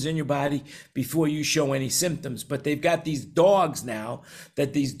 COVID is in your body before you show any symptoms, but they've got these dogs now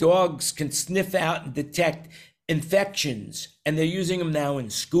that these dogs can sniff out and detect infections, and they're using them now in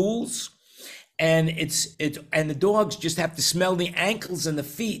schools. And and the dogs just have to smell the ankles and the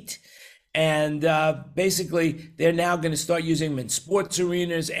feet. And basically, they're now going to start using them in sports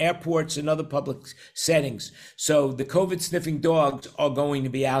arenas, airports, and other public settings. So the COVID sniffing dogs are going to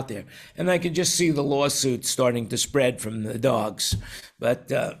be out there. And I can just see the lawsuits starting to spread from the dogs.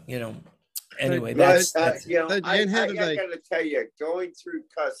 But, anyway, that's I got to tell you, going through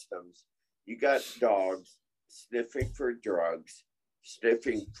customs, you got dogs sniffing for drugs,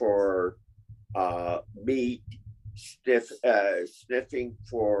 sniffing for meat, sniffing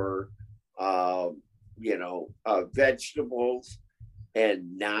for vegetables,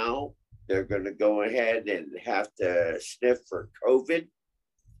 and now they're going to go ahead and have to sniff for COVID.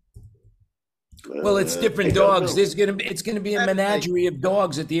 Well, it's different dogs. It's going to be a menagerie of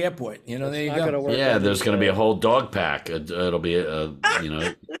dogs at the airport. There you go. Yeah, there's going to be a whole dog pack. It'll be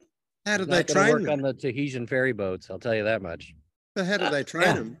How do they train them on the Tahitian ferry boats? I'll tell you that much. But how do they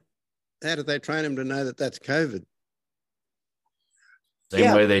train them? How do they train them to know that that's COVID?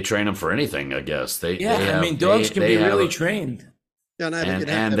 Same way they train them for anything, I guess. Dogs can be really trained.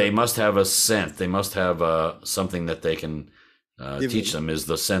 And they must have a scent. They must have something that they can teach them is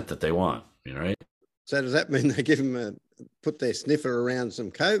the scent that they want, right? So does that mean they give them put their sniffer around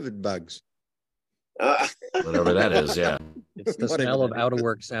some COVID bugs? Whatever that is, yeah. It's the smell of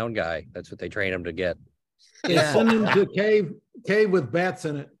out-of-work sound guy. That's what they train them to get. Yeah. Send them to a cave with bats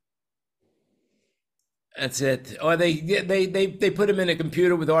in it. That's it. Or they put them in a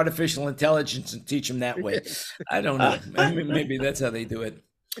computer with artificial intelligence and teach them that way. I don't know. Maybe that's how they do it.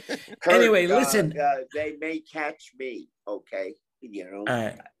 Kurt, Anyway, listen. They may catch me. Okay, All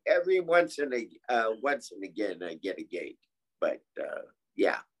right. every once and again I get a gig, but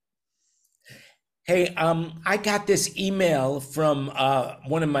yeah. Hey, I got this email from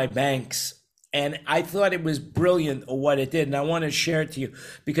one of my banks, and I thought it was brilliant what it did, and I want to share it to you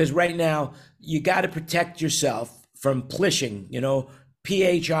because right now you got to protect yourself from phishing. You know,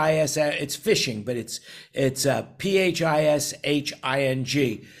 PHIS. It's phishing, but it's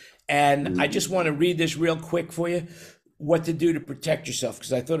PHISHING. And I just want to read this real quick for you. What to do to protect yourself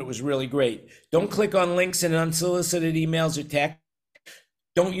because I thought it was really great. Don't click on links in unsolicited emails or text.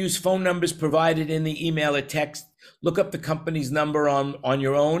 Don't use phone numbers provided in the email or text. Look up the company's number on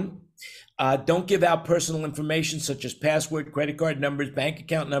your own. Don't give out personal information such as password, credit card numbers, bank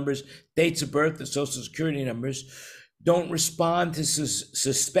account numbers, dates of birth, or social security numbers. Don't respond to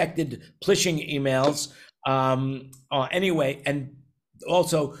suspected phishing emails anyway. And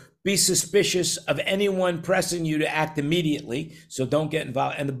also be suspicious of anyone pressing you to act immediately. So don't get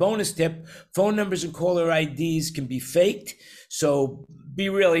involved. And the bonus tip, phone numbers and caller IDs can be faked. So be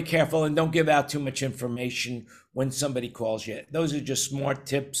really careful and don't give out too much information when somebody calls you. Those are just smart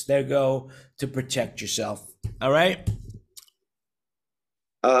tips. There go to protect yourself. All right.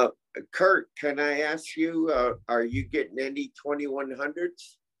 Kurt, can I ask you, are you getting any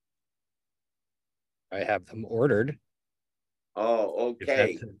 2100s? I have them ordered. Oh, If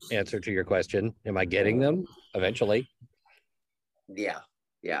okay. that's the answer to your question. Am I getting them eventually? Yeah.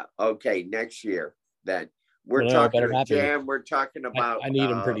 Okay, next year then. We're No, it talking better not be. Jam. We're talking about. I need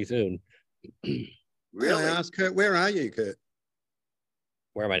them pretty soon. Really? I ask Kurt, where are you, Kurt?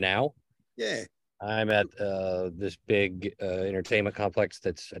 Where am I now? Yeah. I'm at this big entertainment complex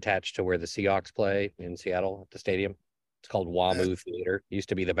that's attached to where the Seahawks play in Seattle at the stadium. It's called WAMU Theater. It used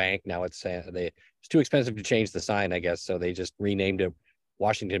to be the bank. Now it's too expensive to change the sign, I guess. So they just renamed it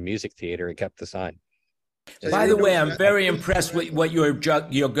Washington Music Theater and kept the sign. By the way, I'm very impressed with what your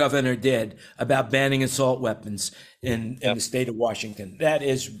governor did about banning assault weapons in the state of Washington. That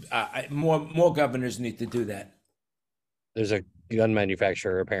is more governors need to do that. There's a gun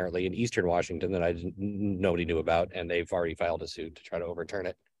manufacturer apparently in Eastern Washington that nobody knew about, and they've already filed a suit to try to overturn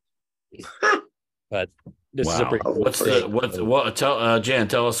it. But this is a pretty cool Jan,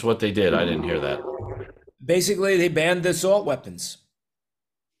 tell us what they did. I didn't hear that. Basically, they banned the assault weapons.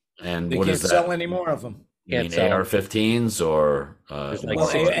 And they what can't is that? Sell any more of them. You mean AR-15s or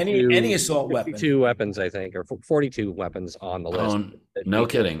any assault weapon? 52 weapons, I think, or 42 weapons on the list. Oh, no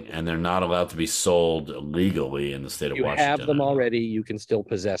kidding. And they're not allowed to be sold legally in the state of You Washington. have them already. You can still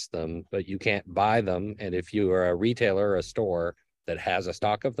possess them, but you can't buy them. And if you are a retailer or a store that has a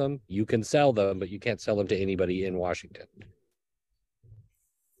stock of them, you can sell them, but you can't sell them to anybody in Washington.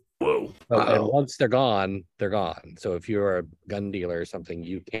 Whoa. And once they're gone, they're gone. So if you're a gun dealer or something,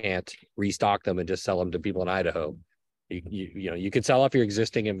 you can't restock them and just sell them to people in Idaho. You can sell off your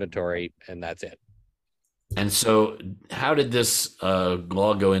existing inventory and that's it. And so how did this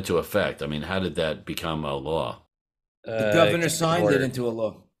law go into effect? I mean, how did that become a law? The governor signed it into a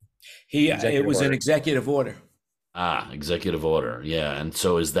law. It was an executive order. Executive order. Yeah. And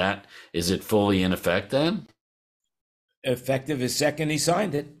so is it fully in effect then? Effective the second he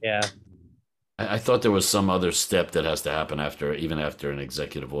signed it. Yeah. I thought there was some other step that has to happen after an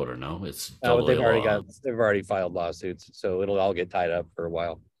executive order. No, it's totally they've already filed lawsuits, so it'll all get tied up for a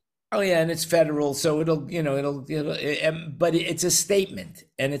while. Oh yeah, and it's federal, so but it's a statement,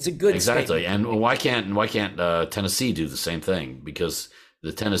 and it's a good exactly. statement. And why can't Tennessee do the same thing? Because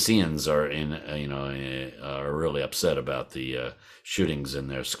the Tennesseans are are really upset about the shootings in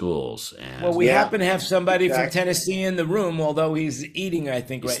their schools. And well, we happen to have somebody from Tennessee in the room, although he's eating, I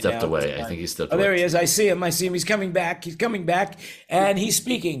think, right now. He stepped away. I think he stepped away. Oh, there he is. I see him. He's coming back. He's coming back, and he's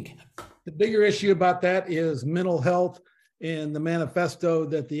speaking. The bigger issue about that is mental health and the manifesto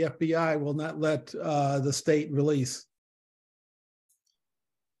that the FBI will not let the state release.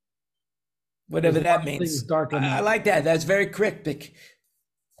 Whatever that means. I like that. That's very cryptic.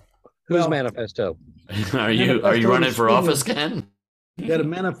 Whose manifesto? Are you running for office, Ken? Got a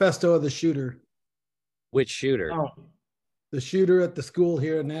manifesto of the shooter. Which shooter? Oh, the shooter at the school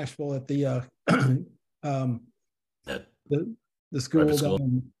here in Nashville at the the school down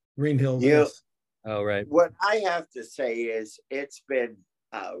in Green Hills. Yes. Oh, right. What I have to say is it's been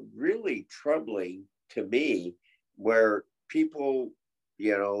really troubling to me where people,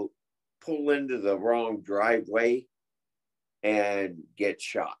 pull into the wrong driveway and get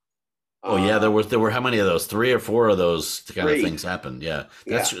shot. Oh yeah, there were how many of those? 3 or 4 of those kind of things happened. Yeah,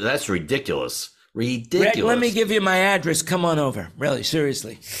 that's ridiculous. Ridiculous. Greg, let me give you my address. Come on over. Really,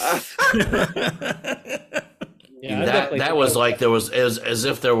 seriously. Yeah, that was like there was as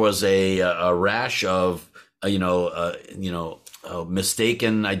if there was a rash of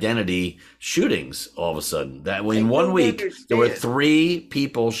mistaken identity shootings all of a sudden. That in 1 week there were 3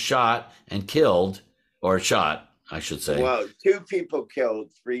 people shot and killed, or shot, I should say. Well, 2 people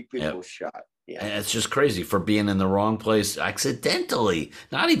killed, 3 people shot. Yeah. And it's just crazy for being in the wrong place accidentally,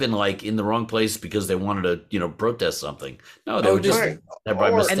 not even like in the wrong place because they wanted to, protest something. No, they were just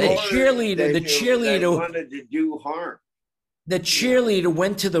by mistake. And the cheerleader wanted to do harm. The cheerleader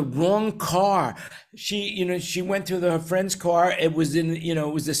went to the wrong car. She went to her friend's car. It was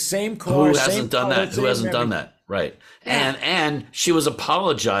it was the same car. Who hasn't done that? Who hasn't done that? Right. Yeah. And she was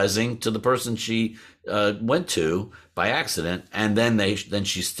apologizing to the person she went to by accident, and then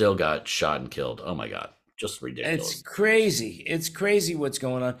she still got shot and killed. Oh my God. Just ridiculous. It's crazy. It's crazy what's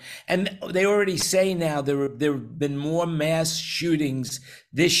going on. And they already say now there have been more mass shootings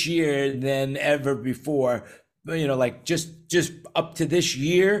this year than ever before. Like just up to this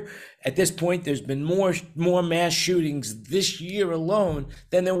year, at this point, there's been more mass shootings this year alone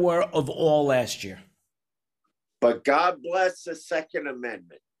than there were of all last year. But God bless the Second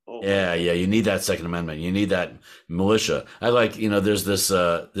Amendment. Oh. Yeah, you need that Second Amendment. You need that militia. I like, there's this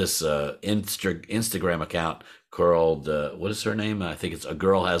Instagram account called, what is her name? I think it's A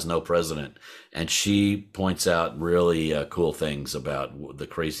Girl Has No President. And she points out really cool things about the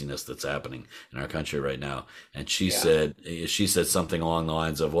craziness that's happening in our country right now. And she said something along the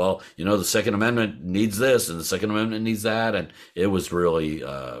lines of, well, the Second Amendment needs this and the Second Amendment needs that. And it was really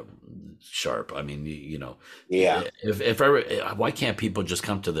sharp. I mean, why can't people just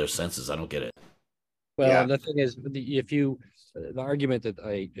come to their senses? I don't get it. Well, the thing is, the argument that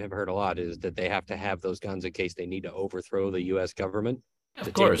I have heard a lot is that they have to have those guns in case they need to overthrow the U.S. government.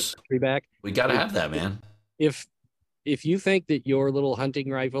 Of course, back. We got to have that, man. If you think that your little hunting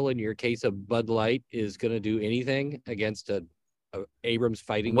rifle and your case of Bud Light is going to do anything against a Abrams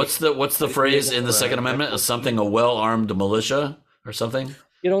fighting, what's the phrase in the Second Amendment? Something a well-armed militia or something?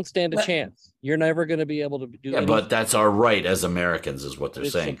 You don't stand a chance. You're never going to be able to do. Yeah, but that's our right as Americans, is what they're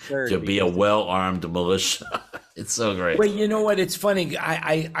saying. To be a well-armed militia. It's so great. Well, you know what? It's funny.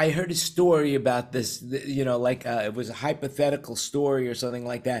 I heard a story about this. It was a hypothetical story or something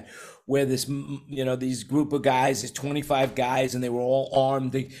like that, where these group of guys, there's 25 guys, and they were all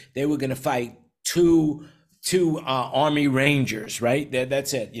armed. They were going to fight two Army Rangers, right?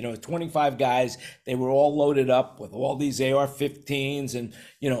 That's it. 25 guys. They were all loaded up with all these AR-15s and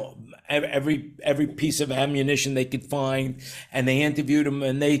every piece of ammunition they could find. And they interviewed them,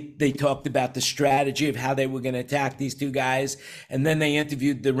 and they talked about the strategy of how they were going to attack these 2 guys. And then they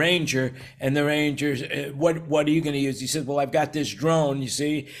interviewed the Ranger, and the Ranger's, what are you going to use? He said, well, I've got this drone, you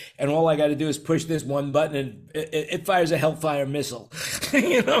see, and all I got to do is push this one button, and it fires a Hellfire missile,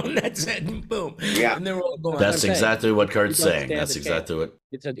 and that's it, and boom. Yeah. And they're all going. That's exactly what Kurt's saying. That's exactly what.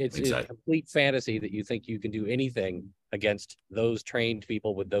 It's a complete fantasy that you think you can do anything against those trained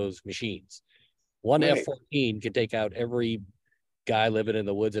people with those machines. One F-14 could take out every guy living in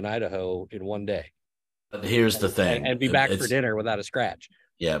the woods in Idaho in one day. But here's the thing. And be back for dinner without a scratch.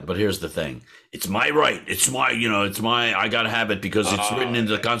 Yeah, but here's the thing. It's my right. It's my, I got to have it because it's written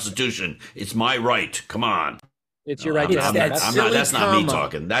into the Constitution. It's my right. Come on. It's your right. That's not me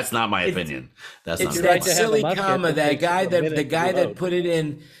talking. That's not my opinion. That's not that silly comma. The guy that put it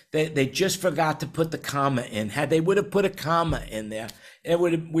in, they just forgot to put the comma in. Had they would have put a comma in there,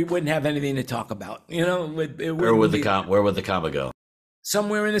 we wouldn't have anything to talk about. Where would the comma go?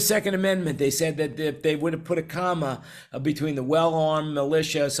 Somewhere in the Second Amendment, they said that if they would have put a comma between the well-armed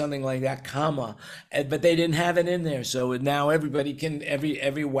militia, something like that, comma, but they didn't have it in there. So now everybody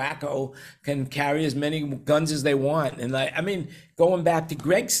every wacko can carry as many guns as they want. And going back to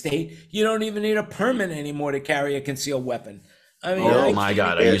Greg's state, you don't even need a permit anymore to carry a concealed weapon. Oh my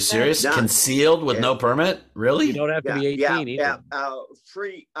God, are you serious? Concealed with no permit? Really? You don't have to be 18 either.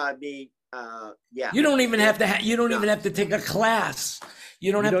 Free. You don't even have to. You don't even have to take a class.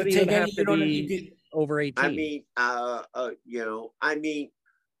 You don't have to take any. You don't be over 18. I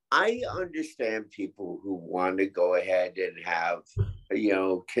understand people who want to go ahead and have,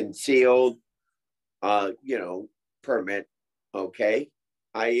 concealed, permit. Okay,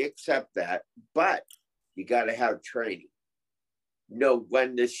 I accept that, but you got to have training. Know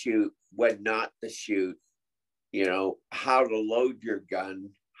when to shoot, when not to shoot. How to load your gun,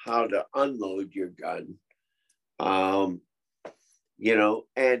 how to unload your gun. And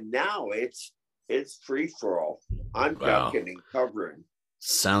now it's free for all. I'm ducking and covering.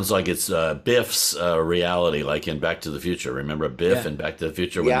 Sounds like it's Biff's reality, like in Back to the Future. Remember Biff Yeah. in Back to the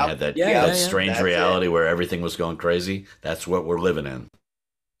Future when Yeah. they had that, Yeah, that yeah. strange That's reality where everything was going crazy? That's what we're living in.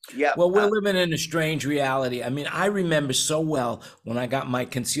 Yeah. Well, we're living in a strange reality. I mean, I remember so well when I got my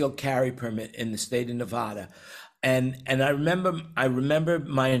concealed carry permit in the state of Nevada. And I remember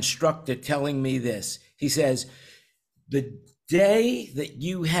my instructor telling me this. He says, the day that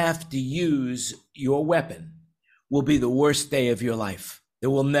you have to use your weapon will be the worst day of your life. You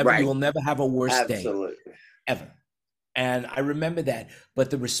will never have a worse day Absolutely. ever. And I remember that.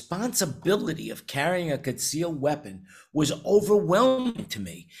 But the responsibility of carrying a concealed weapon was overwhelming to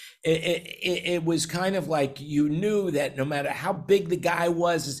me. It was kind of like you knew that no matter how big the guy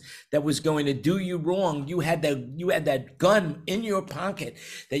was that was going to do you wrong, you had that gun in your pocket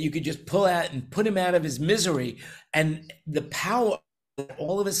that you could just pull out and put him out of his misery. And the power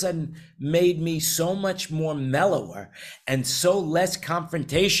all of a sudden made me so much more mellower and so less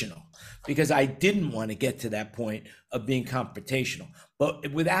confrontational, because I didn't want to get to that point of being confrontational.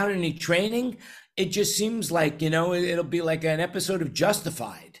 But without any training, it just seems like, it'll be like an episode of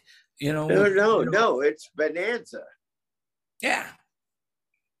Justified, No, it's Bonanza. Yeah.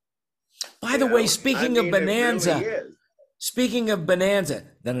 By the way, speaking of Bonanza, the Bonanza,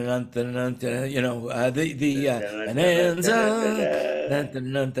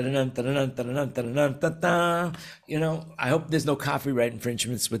 I hope there's no copyright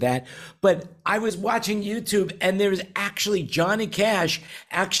infringements with that. But I was watching YouTube, and there's actually Johnny Cash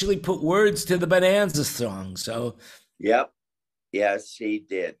actually put words to the Bonanza song. So, yep, yes, he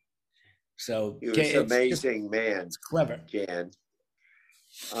did. So he was an amazing man. It's clever, Jan.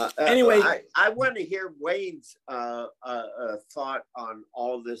 Anyway, I want to hear Wayne's thought on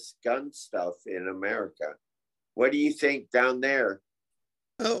all this gun stuff in America. What do you think down there?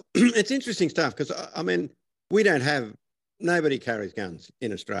 Oh, it's interesting stuff, because I mean, nobody carries guns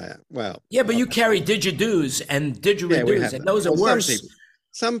in Australia. Well, yeah, but you carry didgeridoos and didgeridoos, and those are worse.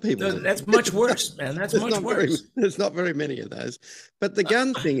 Some people. That's much worse, man. That's much worse. There's not very many of those. But the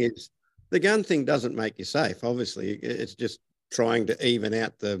gun thing doesn't make you safe. Obviously, it's just trying to even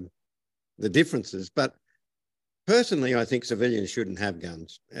out the differences. But personally, I think civilians shouldn't have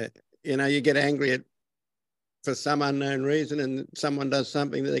guns. You get angry for some unknown reason, and someone does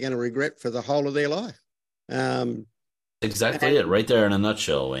something that they're going to regret for the whole of their life. Exactly it, right there in a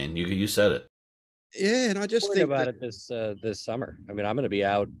nutshell, Wayne. You said it. Yeah, and I just think about it this summer. I mean, I'm going to be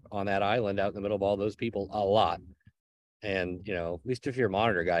out on that island, out in the middle of all those people, a lot. And at least if you're a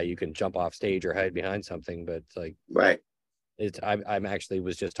monitor guy, you can jump off stage or hide behind something. But like, right. I'm actually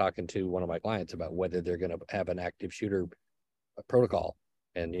was just talking to one of my clients about whether they're going to have an active shooter protocol,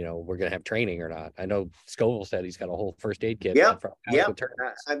 and we're going to have training or not. I know Scoville said he's got a whole first aid kit. Yeah.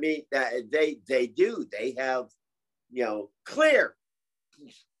 I mean, they do. They have, clear.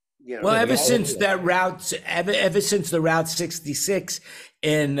 Well, ever since the Route 66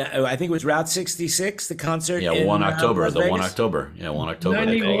 in, I think it was Route 66, the concert. Yeah, 1 October. The 1 October. Yeah, 1 October.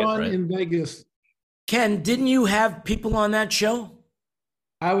 91 in Vegas. Ken, didn't you have people on that show?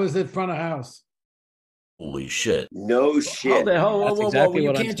 I was at front of house. Holy shit! No shit. Whoa.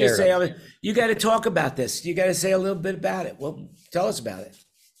 You can't just say. You got to talk about this. You got to say a little bit about it. Well, tell us about it.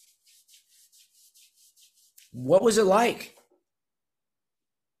 What was it like?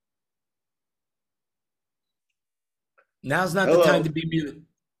 Now's not the time to be muted.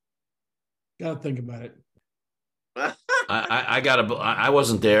 Got to think about it. I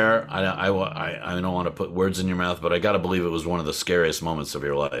wasn't there. I don't want to put words in your mouth, but I got to believe it was one of the scariest moments of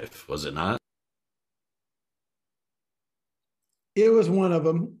your life. Was it not? It was one of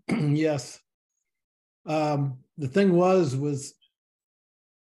them. Yes. The thing was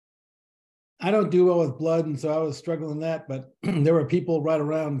I don't do well with blood, and so I was struggling that, but there were people right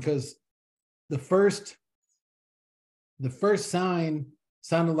around, because the first sign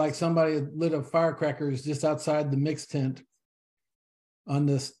sounded like somebody had lit up firecrackers just outside the mix tent on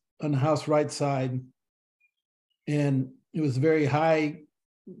the house right side. And it was very high,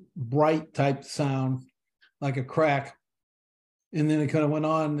 bright type sound, like a crack. And then it kind of went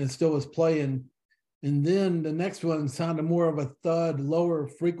on and still was playing. And then the next one sounded more of a thud, lower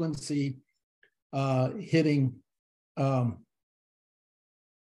frequency hitting in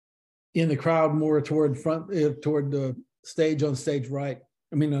the crowd, more toward the stage, on stage right.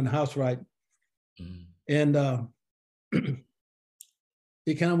 I mean, on house right. Mm. And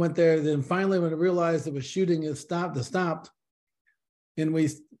it kind of went there. Then finally, when I realized it was shooting, it stopped. And we,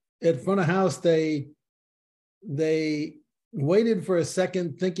 at front of house, they waited for a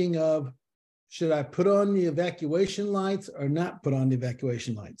second, thinking of, should I put on the evacuation lights or not put on the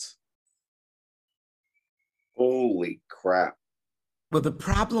evacuation lights? Holy crap. Well, the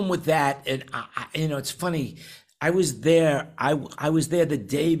problem with that, and it's funny. I was there. I was there the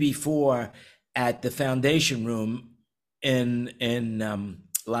day before at the Foundation Room in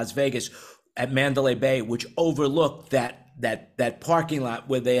Las Vegas at Mandalay Bay, which overlooked that parking lot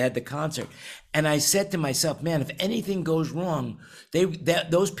where they had the concert. And I said to myself, man, if anything goes wrong,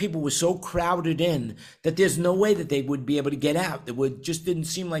 those people were so crowded in that there's no way that they would be able to get out. Just didn't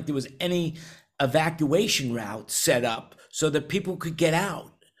seem like there was any evacuation route set up so that people could get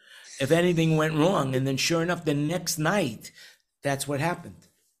out if anything went wrong. And then sure enough, the next night, that's what happened.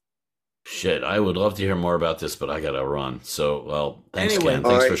 Shit, I would love to hear more about this, but I gotta run. So, well, thanks, Anyway. Ken.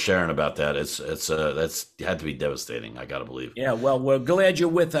 Thanks for sharing about that. It's that's had to be devastating. I gotta believe. Yeah, well, we're glad you're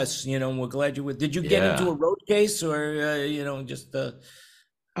with us. We're glad you're with. Did you get into a road case or just?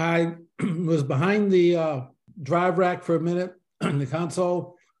 I was behind the drive rack for a minute in the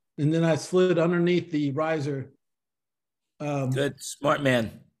console, and then I slid underneath the riser. Good, smart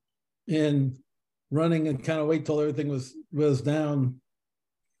man. And running and kind of wait till everything was down.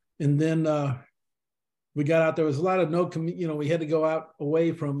 And then we got out. There was a lot of we had to go out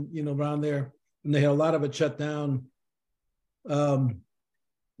away from, around there, and they had a lot of it shut down.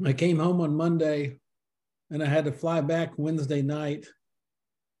 I came home on Monday, and I had to fly back Wednesday night.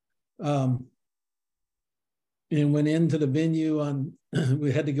 And went into the venue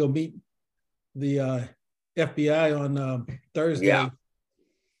we had to go meet the FBI on Thursday. Yeah.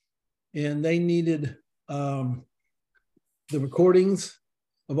 And they needed the recordings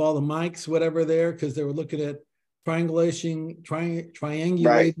of all the mics, whatever there, because they were looking at triangulating,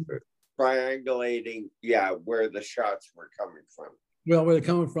 where the shots were coming from. Well, where they're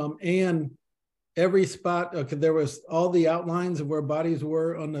coming from, and every spot. Okay, there was all the outlines of where bodies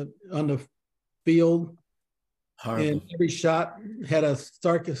were on the field. Horrible. And every shot had a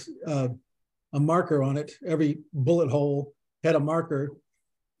marker on it. Every bullet hole had a marker,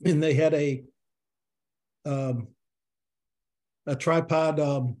 and they had a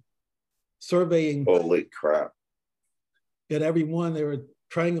tripod surveying. Holy crap! At every one, they were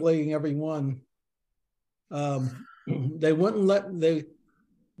triangulating every one. They wouldn't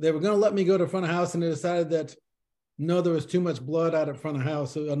they were going to let me go to front of house, and they decided that no, there was too much blood out at front of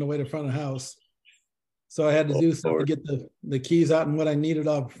house on the way to front of house. So I had to do something to get the keys out and what I needed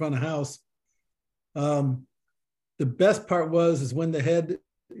off front of house. The best part is when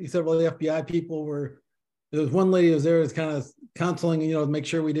several of the FBI people there was one lady who was there was kind of counseling, to make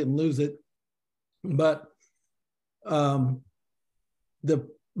sure we didn't lose it. But the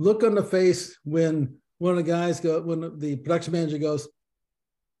look on the face when one of the guys when the production manager goes,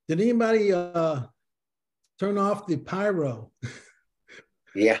 "Did anybody turn off the pyro?"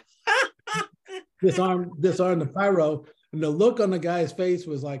 Yeah. disarm the pyro. And the look on the guy's face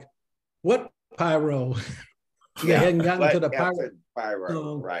was like, "What pyro?" They hadn't gotten to the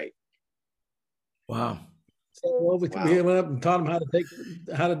pyro. Right. Wow. So we went up and taught them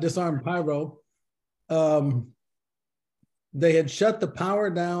how to disarm pyro. They had shut the power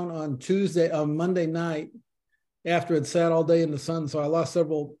down on Monday night after it sat all day in the sun. So I lost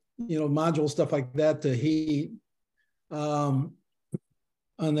several, module stuff like that to heat on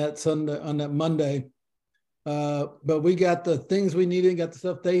that Monday. But we got the things we needed, got the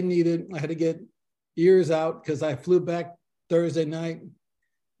stuff they needed. I had to get ears out because I flew back Thursday night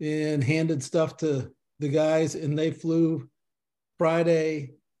and handed stuff to the guys, and they flew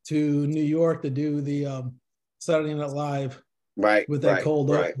Friday to New York to do the Saturday Night Live with that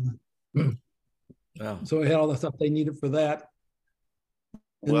cold open. Wow. So we had all the stuff they needed for that.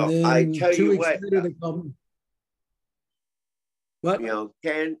 And well, then I tell 2 you weeks what, later they come. What?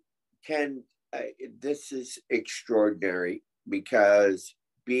 Ken, this is extraordinary because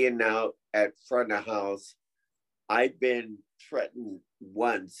being out at front of house, I've been threatened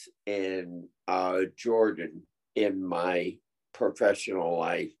once in Jordan in my professional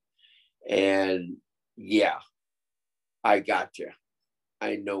life. And yeah, I got you.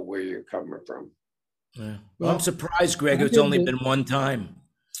 I know where you're coming from. Yeah. Well, I'm surprised, Greg. It's only been one time.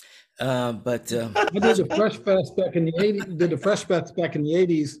 But I did the Fresh Fest back in the 80s. Did the Fresh Fest back in the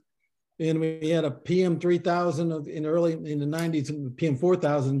 80s, and we had a PM 3000 in the 90s and PM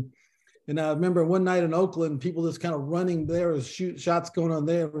 4000. And I remember one night in Oakland, people just kind of running there, shots going on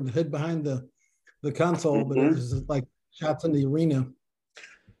there, and hid behind the console, but it was just like shots in the arena.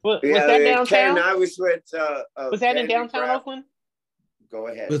 Was that downtown? Ken, I was with. Was that in downtown Oakland? Go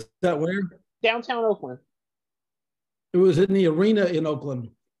ahead. Was that where? Downtown Oakland. It was in the arena in Oakland.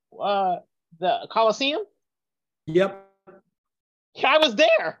 The Coliseum? Yep. I was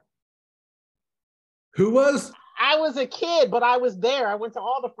there. Who was? I was a kid, but I was there. I went to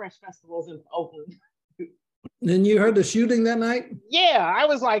all the Fresh festivals in Oakland. Then you heard the shooting that night? Yeah, I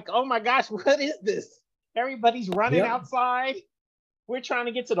was like, oh my gosh, what is this? Everybody's running Yep. outside. We're trying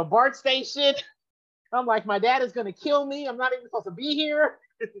to get to the BART station. I'm like, my dad is going to kill me. I'm not even supposed to be here.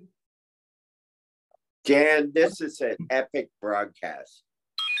 Jan, this is an epic broadcast.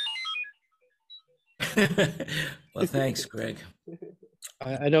 Well, thanks, Greg.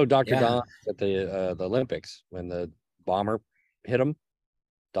 I know Dr. Yeah. Don at the Olympics when the bomber hit him,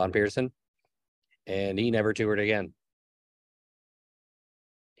 Don Pearson, and he never toured again.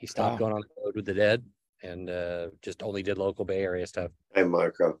 He stopped Wow. going on the road with the dead and just only did local Bay Area stuff. Hey,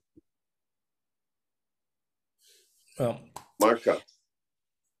 Marco. Well, Marco.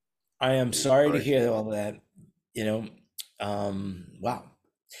 I am sorry to hear all that, wow.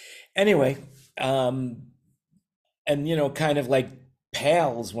 Anyway, and, kind of like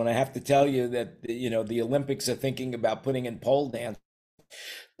pales when I have to tell you that, the Olympics are thinking about putting in pole dance,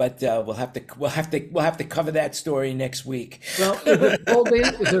 but we'll have to cover that story next week. Well, is it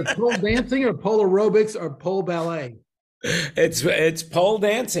pole dancing or pole aerobics or pole ballet? It's pole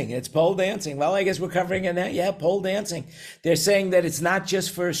dancing. It's pole dancing. Well, I guess we're covering it now. Yeah, pole dancing. They're saying that it's not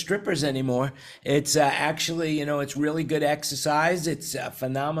just for strippers anymore. It's actually, it's really good exercise. It's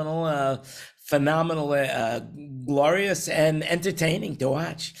phenomenal, glorious and entertaining to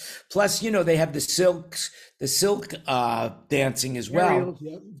watch. Plus, they have the silk dancing as well. Aerials,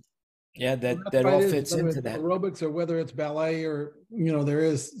 yep. Yeah, that That's all what it is, fits whether into it's that. aerobics or whether it's ballet or, there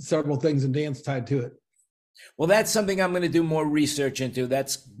is several things in dance tied to it. Well, that's something I'm going to do more research into.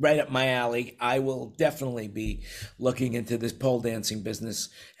 That's right up my alley. I will definitely be looking into this pole dancing business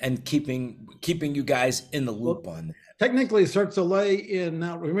and keeping you guys in the loop on that. Technically, Cirque du Soleil and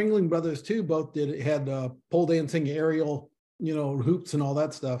Ringling Brothers too both had pole dancing, aerial, hoops and all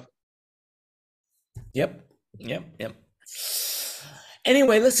that stuff. Yep.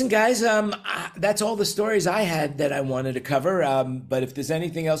 Anyway, listen, guys, that's all the stories I had that I wanted to cover. But if there's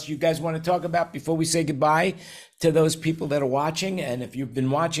anything else you guys want to talk about before we say goodbye to those people that are watching, and if you've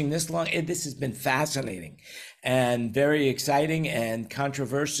been watching this long, this has been fascinating and very exciting and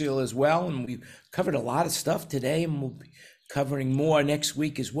controversial as well. And we covered a lot of stuff today, and we'll be covering more next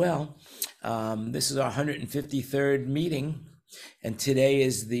week as well. This is our 153rd meeting, and today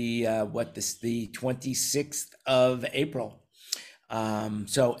is the 26th of April.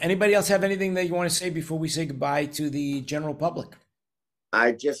 So anybody else have anything that you want to say before we say goodbye to the general public?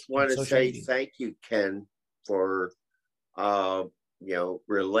 I just want to Social say media. thank you, Ken, for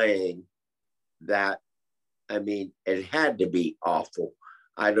relaying that. I mean, it had to be awful.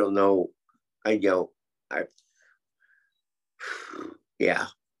 I don't know. Yeah.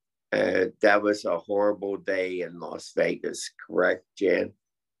 That was a horrible day in Las Vegas, correct, Jan?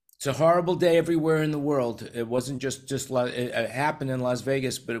 It's a horrible day everywhere in the world. It wasn't just it happened in Las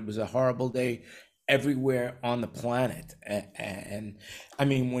Vegas, but it was a horrible day everywhere on the planet. And I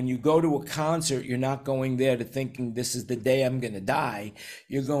mean, when you go to a concert, you're not going there to thinking this is the day I'm going to die.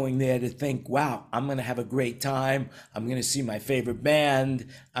 You're going there to think, wow, I'm going to have a great time. I'm going to see my favorite band.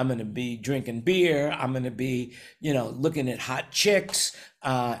 I'm going to be drinking beer. I'm going to be, looking at hot chicks.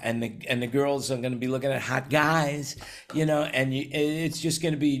 And the girls are going to be looking at hot guys, it's just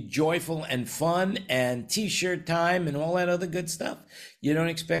going to be joyful and fun and t-shirt time and all that other good stuff. You don't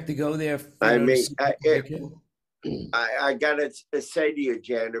expect to go there. I got to say to you,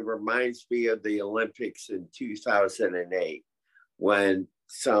 Jan, it reminds me of the Olympics in 2008 when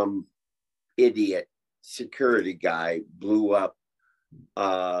some idiot security guy blew up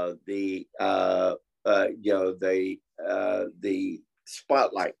the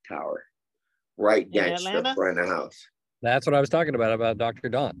spotlight tower right next to the front of the house. That's what I was talking about Dr.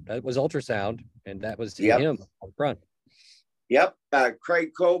 Don. That was ultrasound, and that was Yep. him up front. Yep.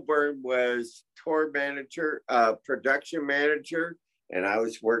 Craig Colburn was tour manager, production manager, and I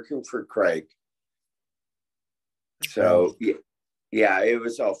was working for Craig. So, yeah, it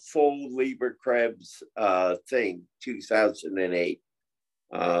was a full Lieber Krebs thing, 2008,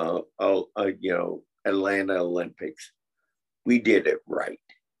 Atlanta Olympics. We did it right.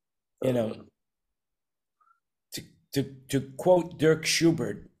 To quote Dirk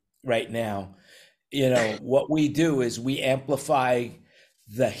Schubert right now, what we do is we amplify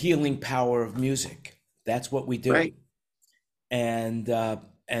the healing power of music. That's what we do. Right. And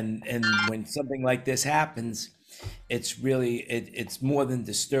when something like this happens, it's really, it's more than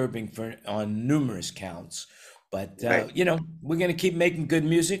disturbing on numerous counts. But, right. We're going to keep making good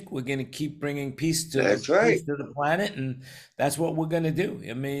music. We're going to keep bringing peace to the planet. And that's what we're going to do.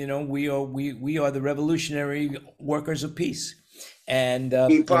 I mean, we are the revolutionary workers of peace. And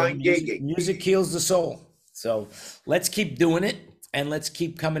keep on gigging. Music heals the soul. So let's keep doing it. and let's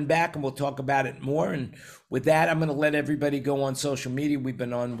keep coming back, and we'll talk about it more. And with that, I'm going to let everybody go on social media. We've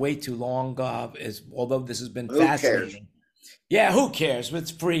been on way too long, although this has been fascinating. Cares? Yeah, who cares? It's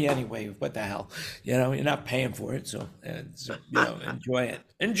free anyway. What the hell? You're not paying for it, so enjoy it.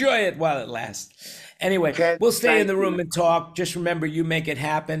 Enjoy it while it lasts. Anyway, we'll stay in the room and talk. Just remember, you make it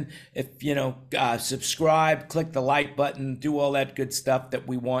happen. If subscribe, click the like button, do all that good stuff that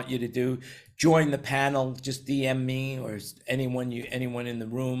we want you to do. Join the panel. Just DM me or anyone in the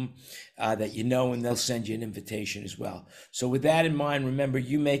room that you know, and they'll send you an invitation as well. So with that in mind, remember,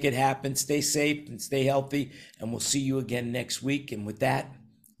 you make it happen. Stay safe and stay healthy, and we'll see you again next week. And with that,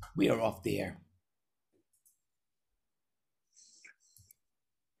 we are off the air.